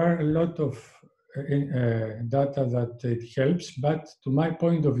 There are a lot of data that it helps, but to my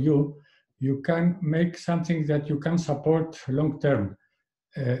point of view, you can make something that you can support long term.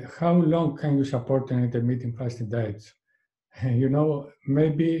 How long can you support an intermittent fasting diet? You know,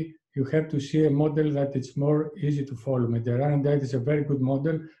 maybe you have to see a model that it's more easy to follow. Mediterranean diet is a very good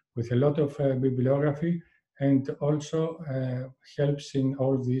model with a lot of bibliography, and also helps in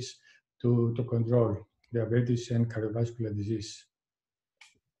all this to control diabetes and cardiovascular disease.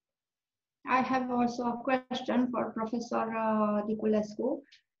 I have also a question for Professor Diculescu.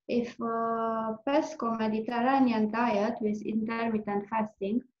 If PESCO Mediterranean diet with intermittent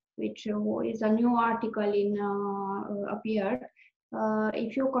fasting, which is a new article in appeared,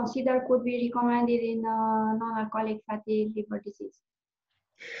 if you consider could be recommended in non-alcoholic fatty liver disease?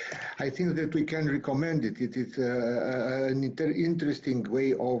 I think that we can recommend it. It is an interesting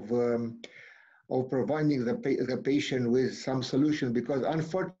way of providing the patient with some solution, because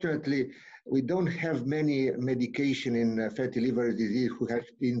unfortunately we don't have many medication in fatty liver disease who has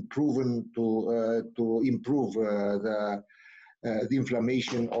been proven to improve the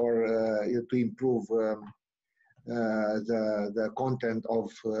inflammation or to improve the content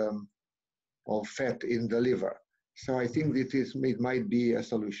of fat in the liver. So I think it might be a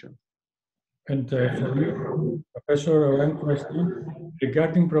solution. And for you, Professor, one question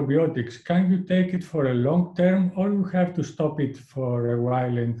regarding probiotics. Can you take it for a long term, or you have to stop it for a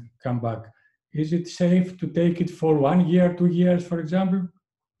while and come back? Is it safe to take it for 1 year, 2 years, for example?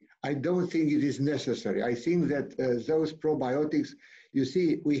 I don't think it is necessary. I think that those probiotics, you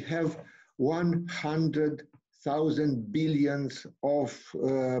see, we have 100,000 billions of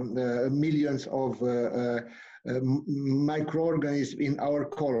millions of microorganisms in our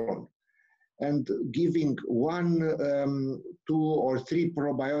colon. And giving 1, 2, or 3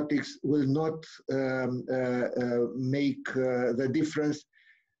 probiotics will not make the difference.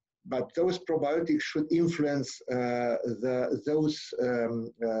 But those probiotics should influence those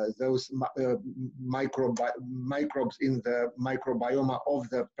microbes in the microbiome of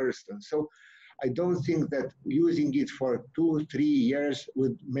the person. So I don't think that using it for 2, 3 years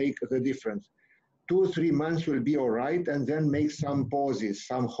would make the difference. 2, 3 months will be all right, and then make some pauses,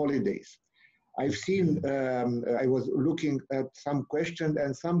 some holidays. I've seen, I was looking at some questions,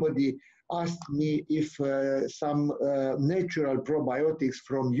 and somebody asked me if some natural probiotics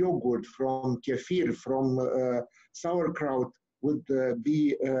from yogurt, from kefir, from sauerkraut would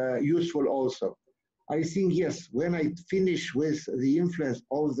be useful also. I think yes, when I finish with the influence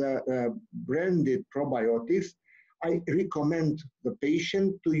of the branded probiotics, I recommend the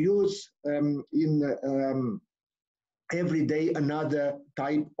patient to use every day another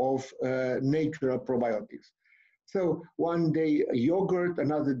type of natural probiotics. So one day yogurt,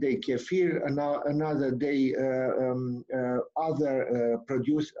 another day kefir, another day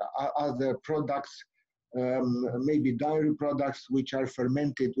other products, maybe dairy products which are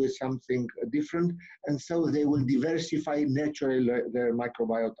fermented with something different, and so they will diversify naturally their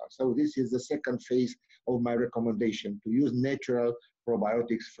microbiota. So this is the second phase of my recommendation, to use natural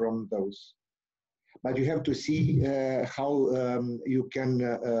probiotics from those. But you have to see how you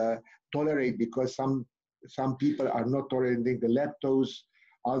can tolerate, because some people are not tolerating the lactose,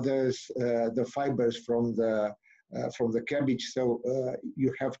 others the fibers from the cabbage. So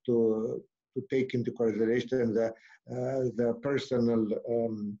you have to take into consideration the personal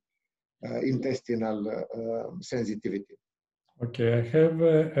intestinal sensitivity. Okay, I have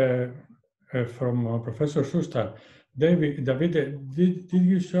from Professor Susta. David, did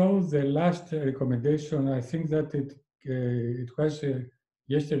you show the last recommendation? I think that it was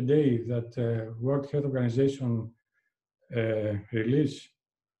yesterday that World Health Organization release.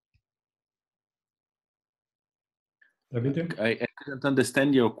 I couldn't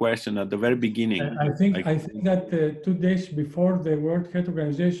understand your question at the very beginning. I think that 2 days before the World Health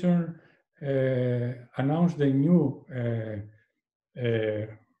Organization announced the new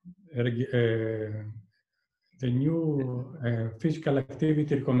physical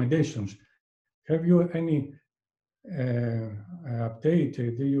activity recommendations. Have you any update?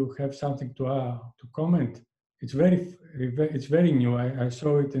 Do you have something to comment? It's very new. I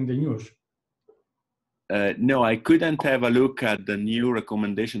saw it in the news. No, I couldn't have a look at the new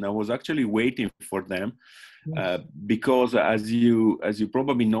recommendation. I was actually waiting for them because, as you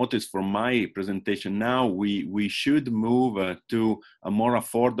probably noticed from my presentation, now we should move to a more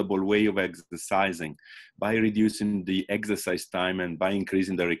affordable way of exercising by reducing the exercise time and by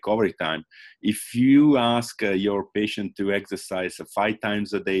increasing the recovery time. If you ask your patient to exercise 5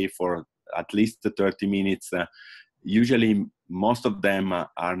 times a day for at least 30 minutes, usually most of them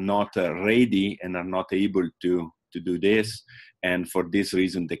are not ready and are not able to do this, and for this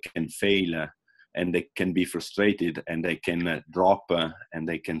reason they can fail and they can be frustrated and they can drop and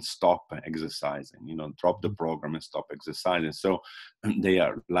they can stop exercising, drop the program and stop exercising. So they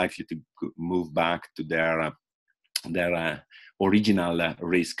are likely to move back to their original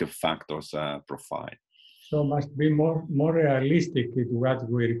risk factors profile. So must be more realistic with what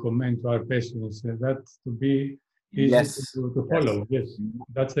we recommend to our patients. That to be easy to follow. Yes,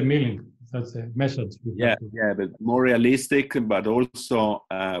 that's the meaning. That's the message. But more realistic, but also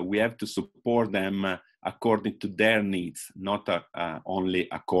we have to support them according to their needs, not only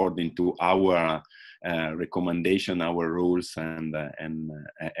according to our recommendation, our rules, and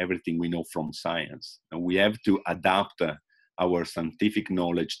everything we know from science. And we have to adapt our scientific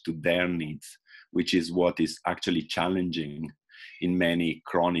knowledge to their needs, which is what is actually challenging in many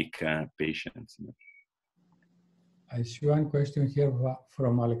chronic patients. I see one question here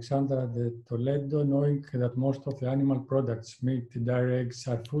from Alexandra de Toledo. Knowing that most of the animal products, meat, dairy, eggs,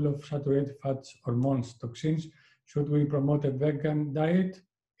 are full of saturated fats, hormones, toxins, should we promote a vegan diet?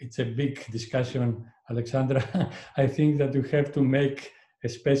 It's a big discussion, Alexandra. I think that you have to make a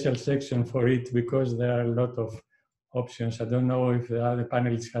special section for it because there are a lot of options. I don't know if the other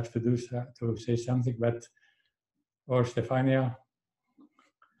panelists have to say something, but, or Stefania,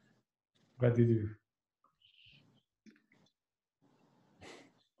 what did you?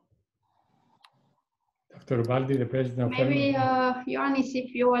 Dr. Ubaldi, the president of Maybe, Ioannis,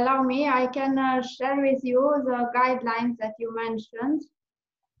 if you allow me, I can share with you the guidelines that you mentioned.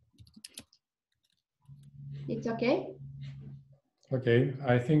 It's okay? Okay,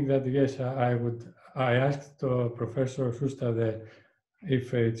 I think that, yes, I asked Professor Susta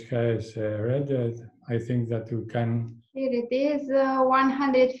if it has read it. I think that you can. Here it is,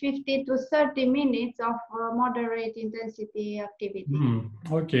 150 to 30 minutes of moderate intensity activity.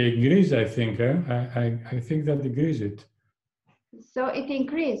 Okay, Greece, I think. I think that agrees it. So it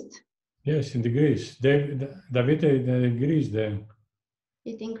increased? Yes, in the Greece. David, in Greece there.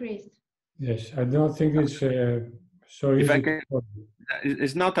 It increased? Yes, I don't think it's so easy. If I can,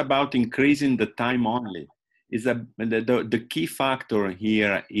 it's not about increasing the time only. Is the key factor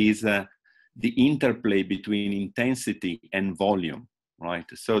here is the interplay between intensity and volume, right?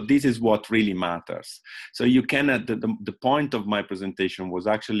 So this is what really matters. So you can, the point of my presentation was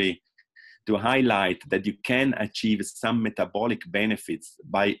actually to highlight that you can achieve some metabolic benefits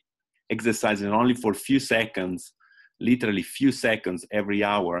by exercising only for a few seconds, literally few seconds every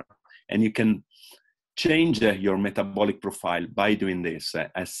hour, and you can change your metabolic profile by doing this.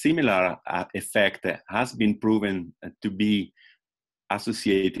 A similar effect has been proven to be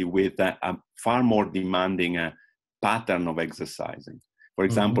associated with a far more demanding pattern of exercising. For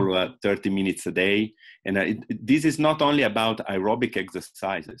example, 30 minutes a day. And this is not only about aerobic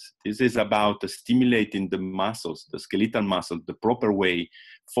exercises. This is about stimulating the muscles, the skeletal muscles, the proper way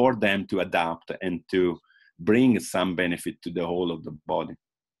for them to adapt and to bring some benefit to the whole of the body.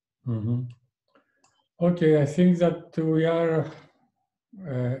 Okay, I think that we are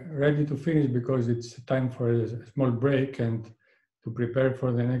ready to finish because it's time for a small break and to prepare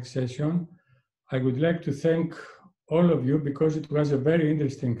for the next session. I would like to thank all of you because it was a very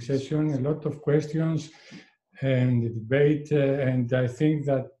interesting session, a lot of questions and debate, and I think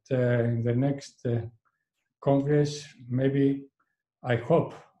that in the next Congress, maybe, I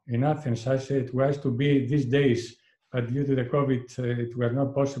hope, in Athens, as it was to be these days, but due to the COVID, it was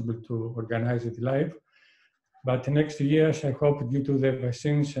not possible to organize it live. But next years, I hope, due to the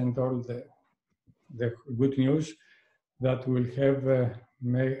vaccines and all the good news, that we'll have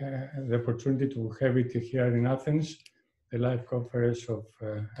the opportunity to have it here in Athens, the live conference of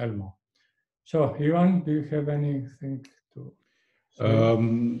ELMO. So, Ioan, do you have anything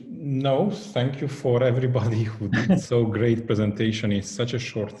No, thank you for everybody who did so great presentation in such a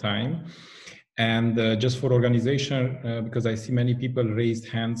short time. And just for organization, because I see many people raised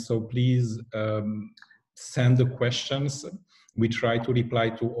hands, so please send the questions. We try to reply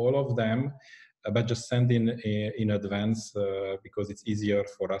to all of them, but just send in advance because it's easier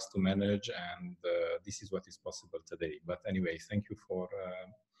for us to manage, and this is what is possible today. But anyway, thank you for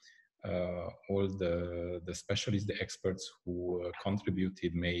all the specialists, the experts who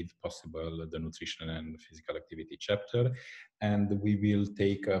contributed, made possible the nutrition and physical activity chapter. And we will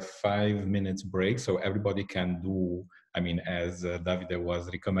take a 5 minutes break so everybody can do, I mean, as Davide was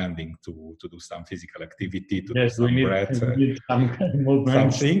recommending, to do some physical activity, to do some breath,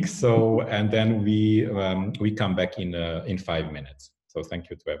 something. So, and then we come back in 5 minutes. So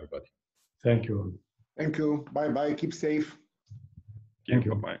thank you to everybody. Thank you. Thank you. Bye-bye. Keep safe. Thank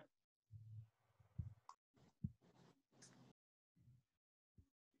you. Bye-bye.